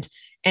 and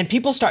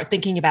people start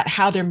thinking about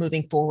how they're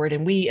moving forward,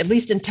 and we, at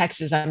least in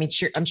Texas, I'm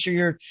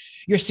sure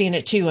you're seeing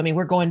it too. I mean,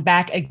 we're going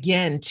back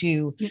again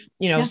to,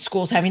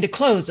 schools having to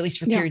close at least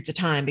for periods of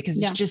time,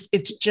 because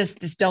it's just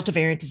this Delta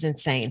variant is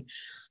insane.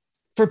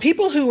 For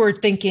people who are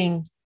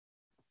thinking,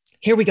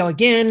 here we go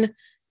again,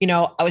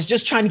 I was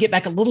just trying to get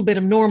back a little bit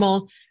of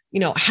normal,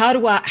 how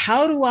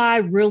do I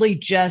really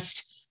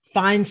just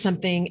find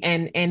something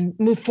and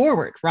move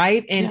forward,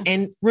 right?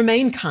 And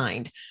remain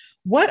kind.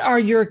 What are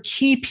your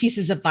key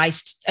pieces of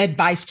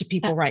advice to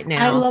people right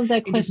now? I love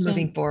that question. Just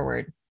moving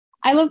forward.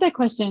 I love that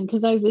question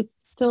because it's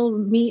still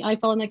me. I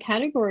fall in that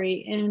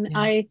category, and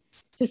I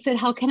just said,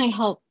 how can I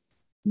help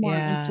more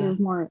and serve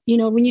more?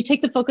 When you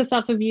take the focus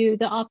off of you,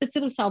 the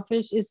opposite of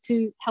selfish is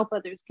to help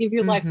others, give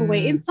your life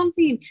away in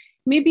something.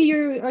 Maybe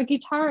you're a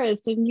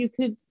guitarist and you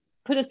could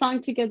put a song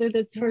together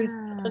that's for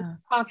a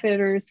profit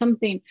or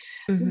something.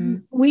 Mm-hmm.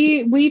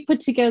 We put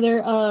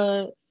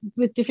together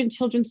with different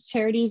children's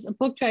charities a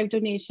book drive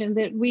donation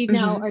that we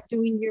now are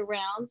doing year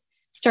round.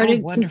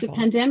 Started since the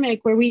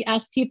pandemic, where we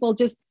ask people,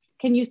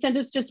 can you send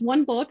us just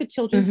one book, a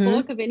children's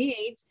book of any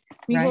age?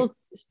 We will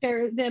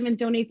share them and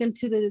donate them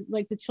to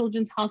the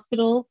children's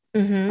hospital.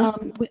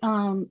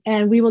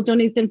 And we will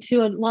donate them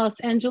to a Los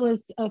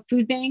Angeles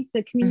food bank,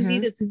 the community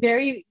that's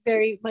very,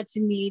 very much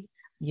in need.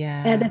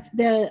 Yeah. And that's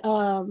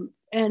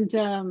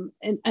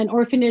an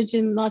orphanage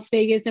in Las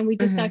Vegas. And we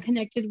just got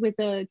connected with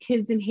the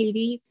kids in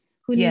Haiti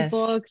who need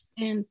books.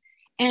 And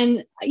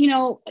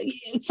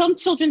some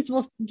children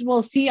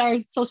will see our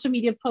social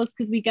media posts,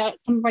 because we got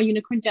some of our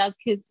Unicorn Jazz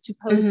kids to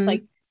post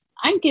like,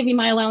 I'm giving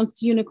my allowance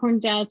to Unicorn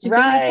Jazz.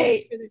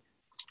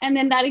 And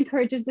then that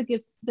encourages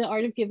the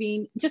art of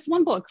giving. Just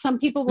one book. Some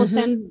people will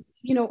send,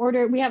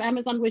 order. We have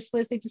Amazon wish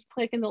list. They just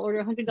click and they'll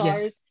order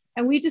 $100.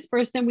 and we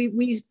disperse them.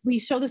 We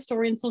show the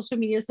story on social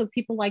media so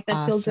people like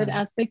that feel good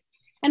Awesome. aspect.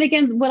 And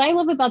again, what I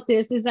love about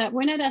this is that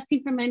we're not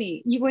asking for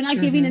money. We're not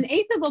giving an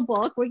eighth of a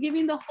book. We're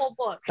giving the whole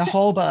book. The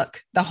whole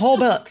book. The whole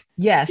book. To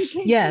Yes. kids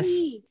in Yes.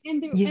 need.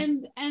 And Yeah.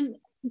 and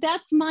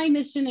that's my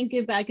mission and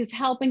give back, is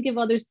help and give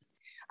others.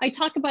 I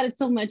talk about it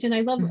so much, and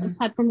I love a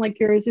platform like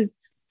yours is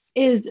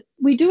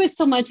we do it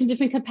so much in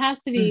different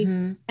capacities.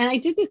 And I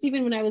did this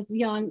even when I was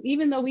young.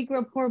 Even though we grew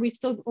up poor, we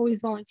still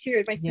always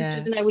volunteered. My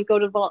sisters and I would go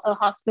to a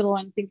hospital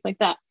and things like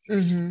that.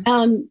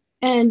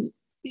 And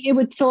it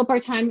would fill up our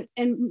time,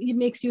 and it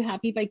makes you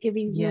happy by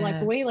giving your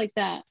life away like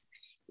that.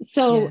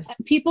 So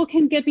people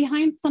can get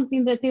behind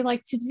something that they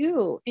like to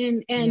do,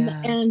 and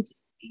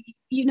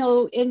you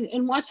know,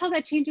 and watch how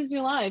that changes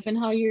your life and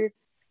how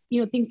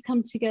things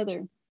come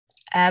together.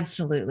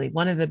 Absolutely.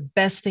 One of the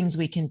best things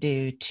we can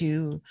do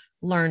to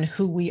learn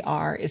who we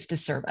are is to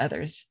serve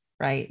others,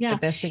 right? The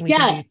best thing we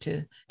can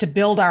do to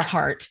build our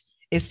heart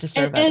is to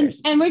serve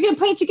others. And we're going to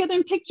put it together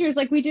in pictures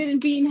like we did in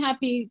Being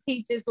Happy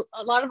pages,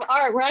 a lot of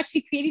art. We're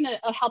actually creating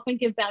a help and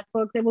give back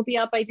book that will be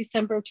out by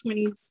December of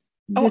year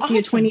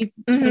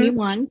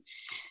 2021.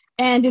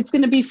 And it's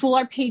going to be full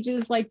art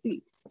pages like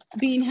the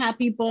Being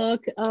Happy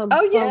book. That's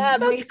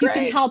ways great. You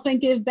can help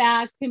and give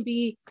back, can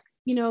be,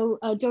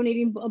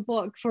 donating a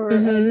book for a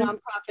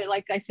nonprofit,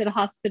 like I said, a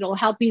hospital,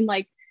 helping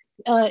like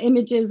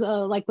images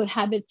like what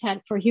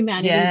Habitat for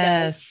Humanity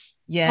does.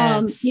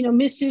 Yes.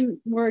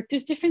 Mission work,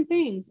 there's different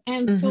things.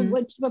 And so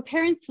what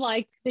parents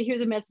like to hear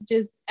the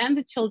messages, and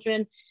the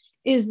children,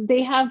 is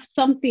they have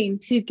something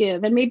to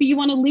give. And maybe you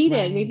want to lead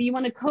it, maybe you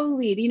want to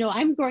co-lead.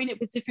 I'm growing it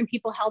with different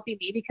people helping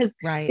me, because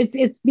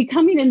it's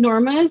becoming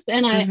enormous.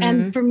 And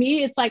and for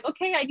me, it's like,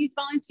 okay, I need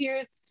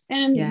volunteers,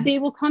 and they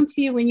will come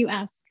to you when you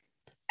ask.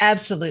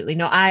 Absolutely.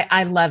 No,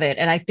 I love it.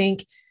 And I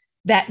think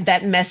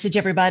that message,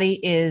 everybody,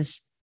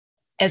 is,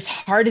 as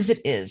hard as it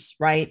is,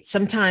 right?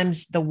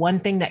 Sometimes the one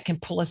thing that can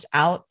pull us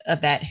out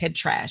of that head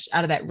trash,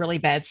 out of that really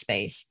bad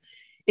space,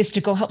 is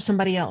to go help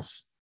somebody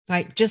else,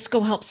 right? Just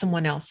go help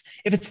someone else.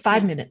 If it's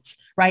 5 minutes,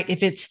 right?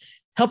 If it's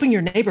helping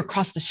your neighbor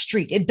cross the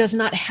street, it does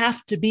not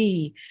have to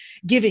be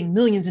giving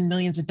millions and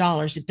millions of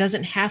dollars. It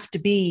doesn't have to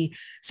be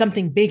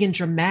something big and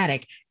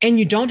dramatic. And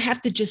you don't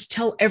have to just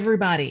tell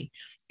everybody.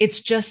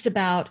 It's just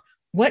about,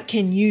 what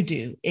can you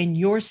do in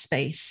your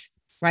space,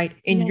 right?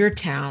 In your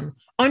town,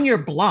 on your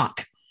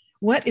block?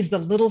 What is the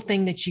little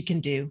thing that you can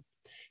do?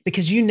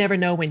 Because you never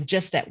know when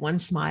just that one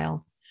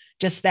smile,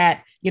 just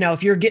that,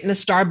 if you're getting a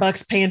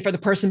Starbucks, paying for the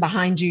person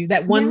behind you,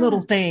 that one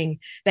little thing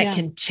that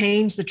can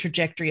change the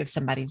trajectory of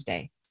somebody's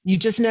day. You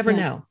just never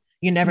know.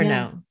 You never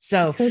know.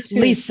 So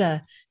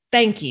Lisa,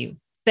 thank you.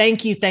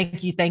 Thank you.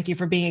 Thank you. Thank you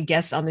for being a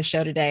guest on the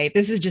show today.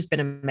 This has just been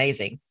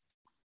amazing.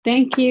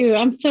 Thank you.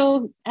 I'm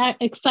so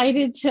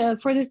excited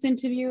for this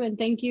interview, and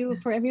thank you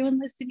for everyone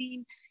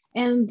listening.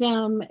 And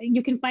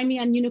you can find me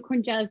on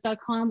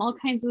unicornjazz.com, all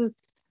kinds of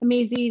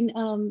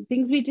amazing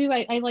things we do.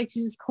 I like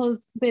to just close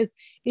with,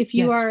 if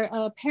you are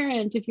a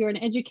parent, if you're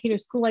an educator,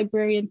 school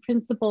librarian,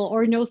 principal,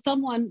 or know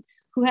someone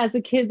who has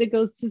a kid that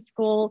goes to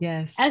school,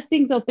 as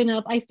things open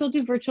up, I still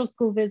do virtual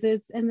school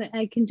visits, and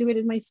I can do it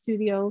in my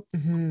studio.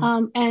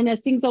 And as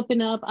things open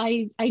up,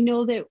 I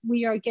know that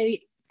we are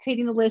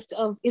creating a list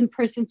of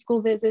in-person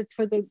school visits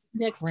for the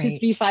next 2,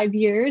 3, 5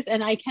 years.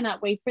 And I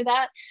cannot wait for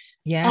that.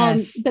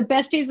 The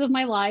best days of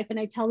my life, and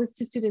I tell this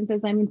to students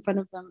as I'm in front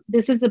of them,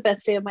 this is the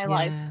best day of my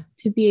life,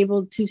 to be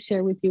able to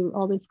share with you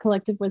all this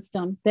collective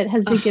wisdom that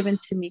has been given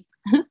to me.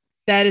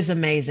 That is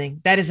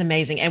amazing. That is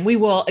amazing. And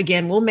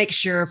we'll make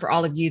sure for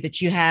all of you that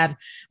you have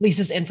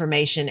Lisa's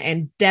information,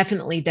 and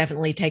definitely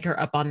take her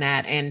up on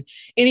that. And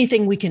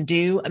anything we can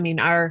do. I mean,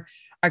 our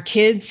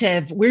kids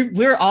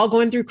we're all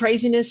going through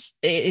craziness.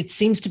 It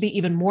seems to be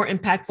even more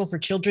impactful for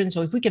children.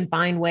 So if we can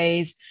find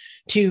ways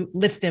to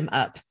lift them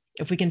up,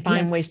 if we can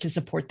find ways to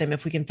support them,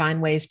 if we can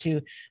find ways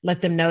to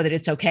let them know that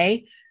it's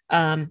okay,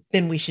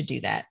 then we should do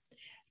that.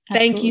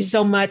 Absolutely. Thank you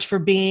so much for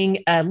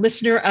being a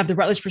listener of the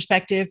Rutledge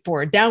Perspective,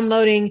 for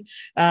downloading.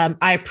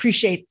 I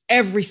appreciate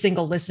every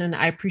single listen.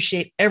 I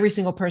appreciate every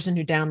single person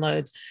who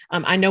downloads.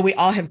 I know we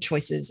all have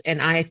choices,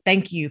 and I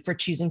thank you for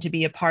choosing to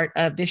be a part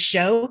of this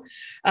show.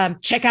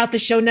 Check out the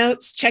show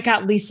notes. Check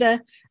out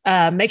Lisa.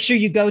 Make sure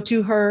you go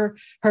to her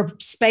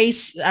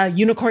space,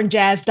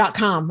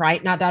 unicornjazz.com,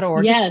 right? Not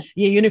 .org. Yes.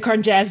 Yeah,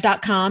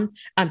 unicornjazz.com.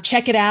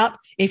 Check it out.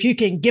 If you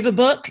can give a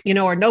book,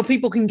 or know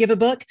people can give a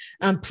book,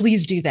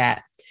 please do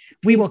that.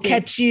 We will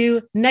catch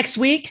you next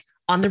week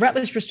on the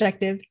Rutledge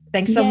Perspective.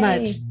 Thanks so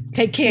much.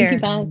 Take care.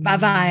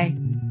 Bye-bye.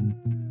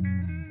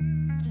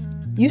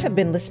 You have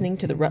been listening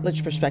to the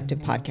Rutledge Perspective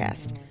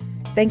podcast.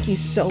 Thank you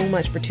so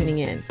much for tuning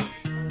in.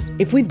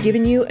 If we've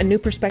given you a new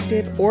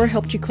perspective or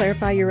helped you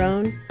clarify your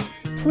own,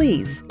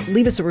 please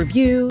leave us a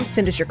review,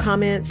 send us your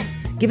comments,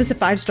 give us a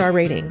 5-star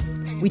rating.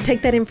 We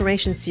take that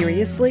information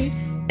seriously,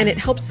 and it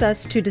helps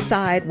us to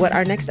decide what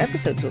our next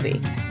episodes will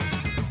be.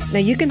 Now,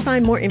 you can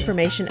find more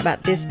information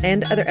about this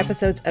and other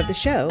episodes of the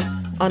show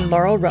on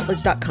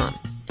laurelrutledge.com.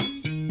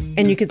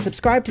 And you can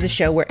subscribe to the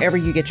show wherever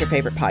you get your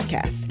favorite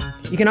podcasts.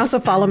 You can also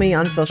follow me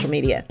on social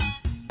media.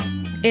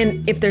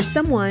 And if there's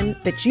someone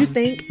that you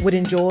think would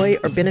enjoy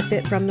or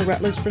benefit from the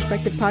Rutledge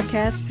Perspective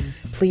podcast,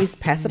 please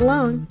pass it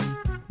along.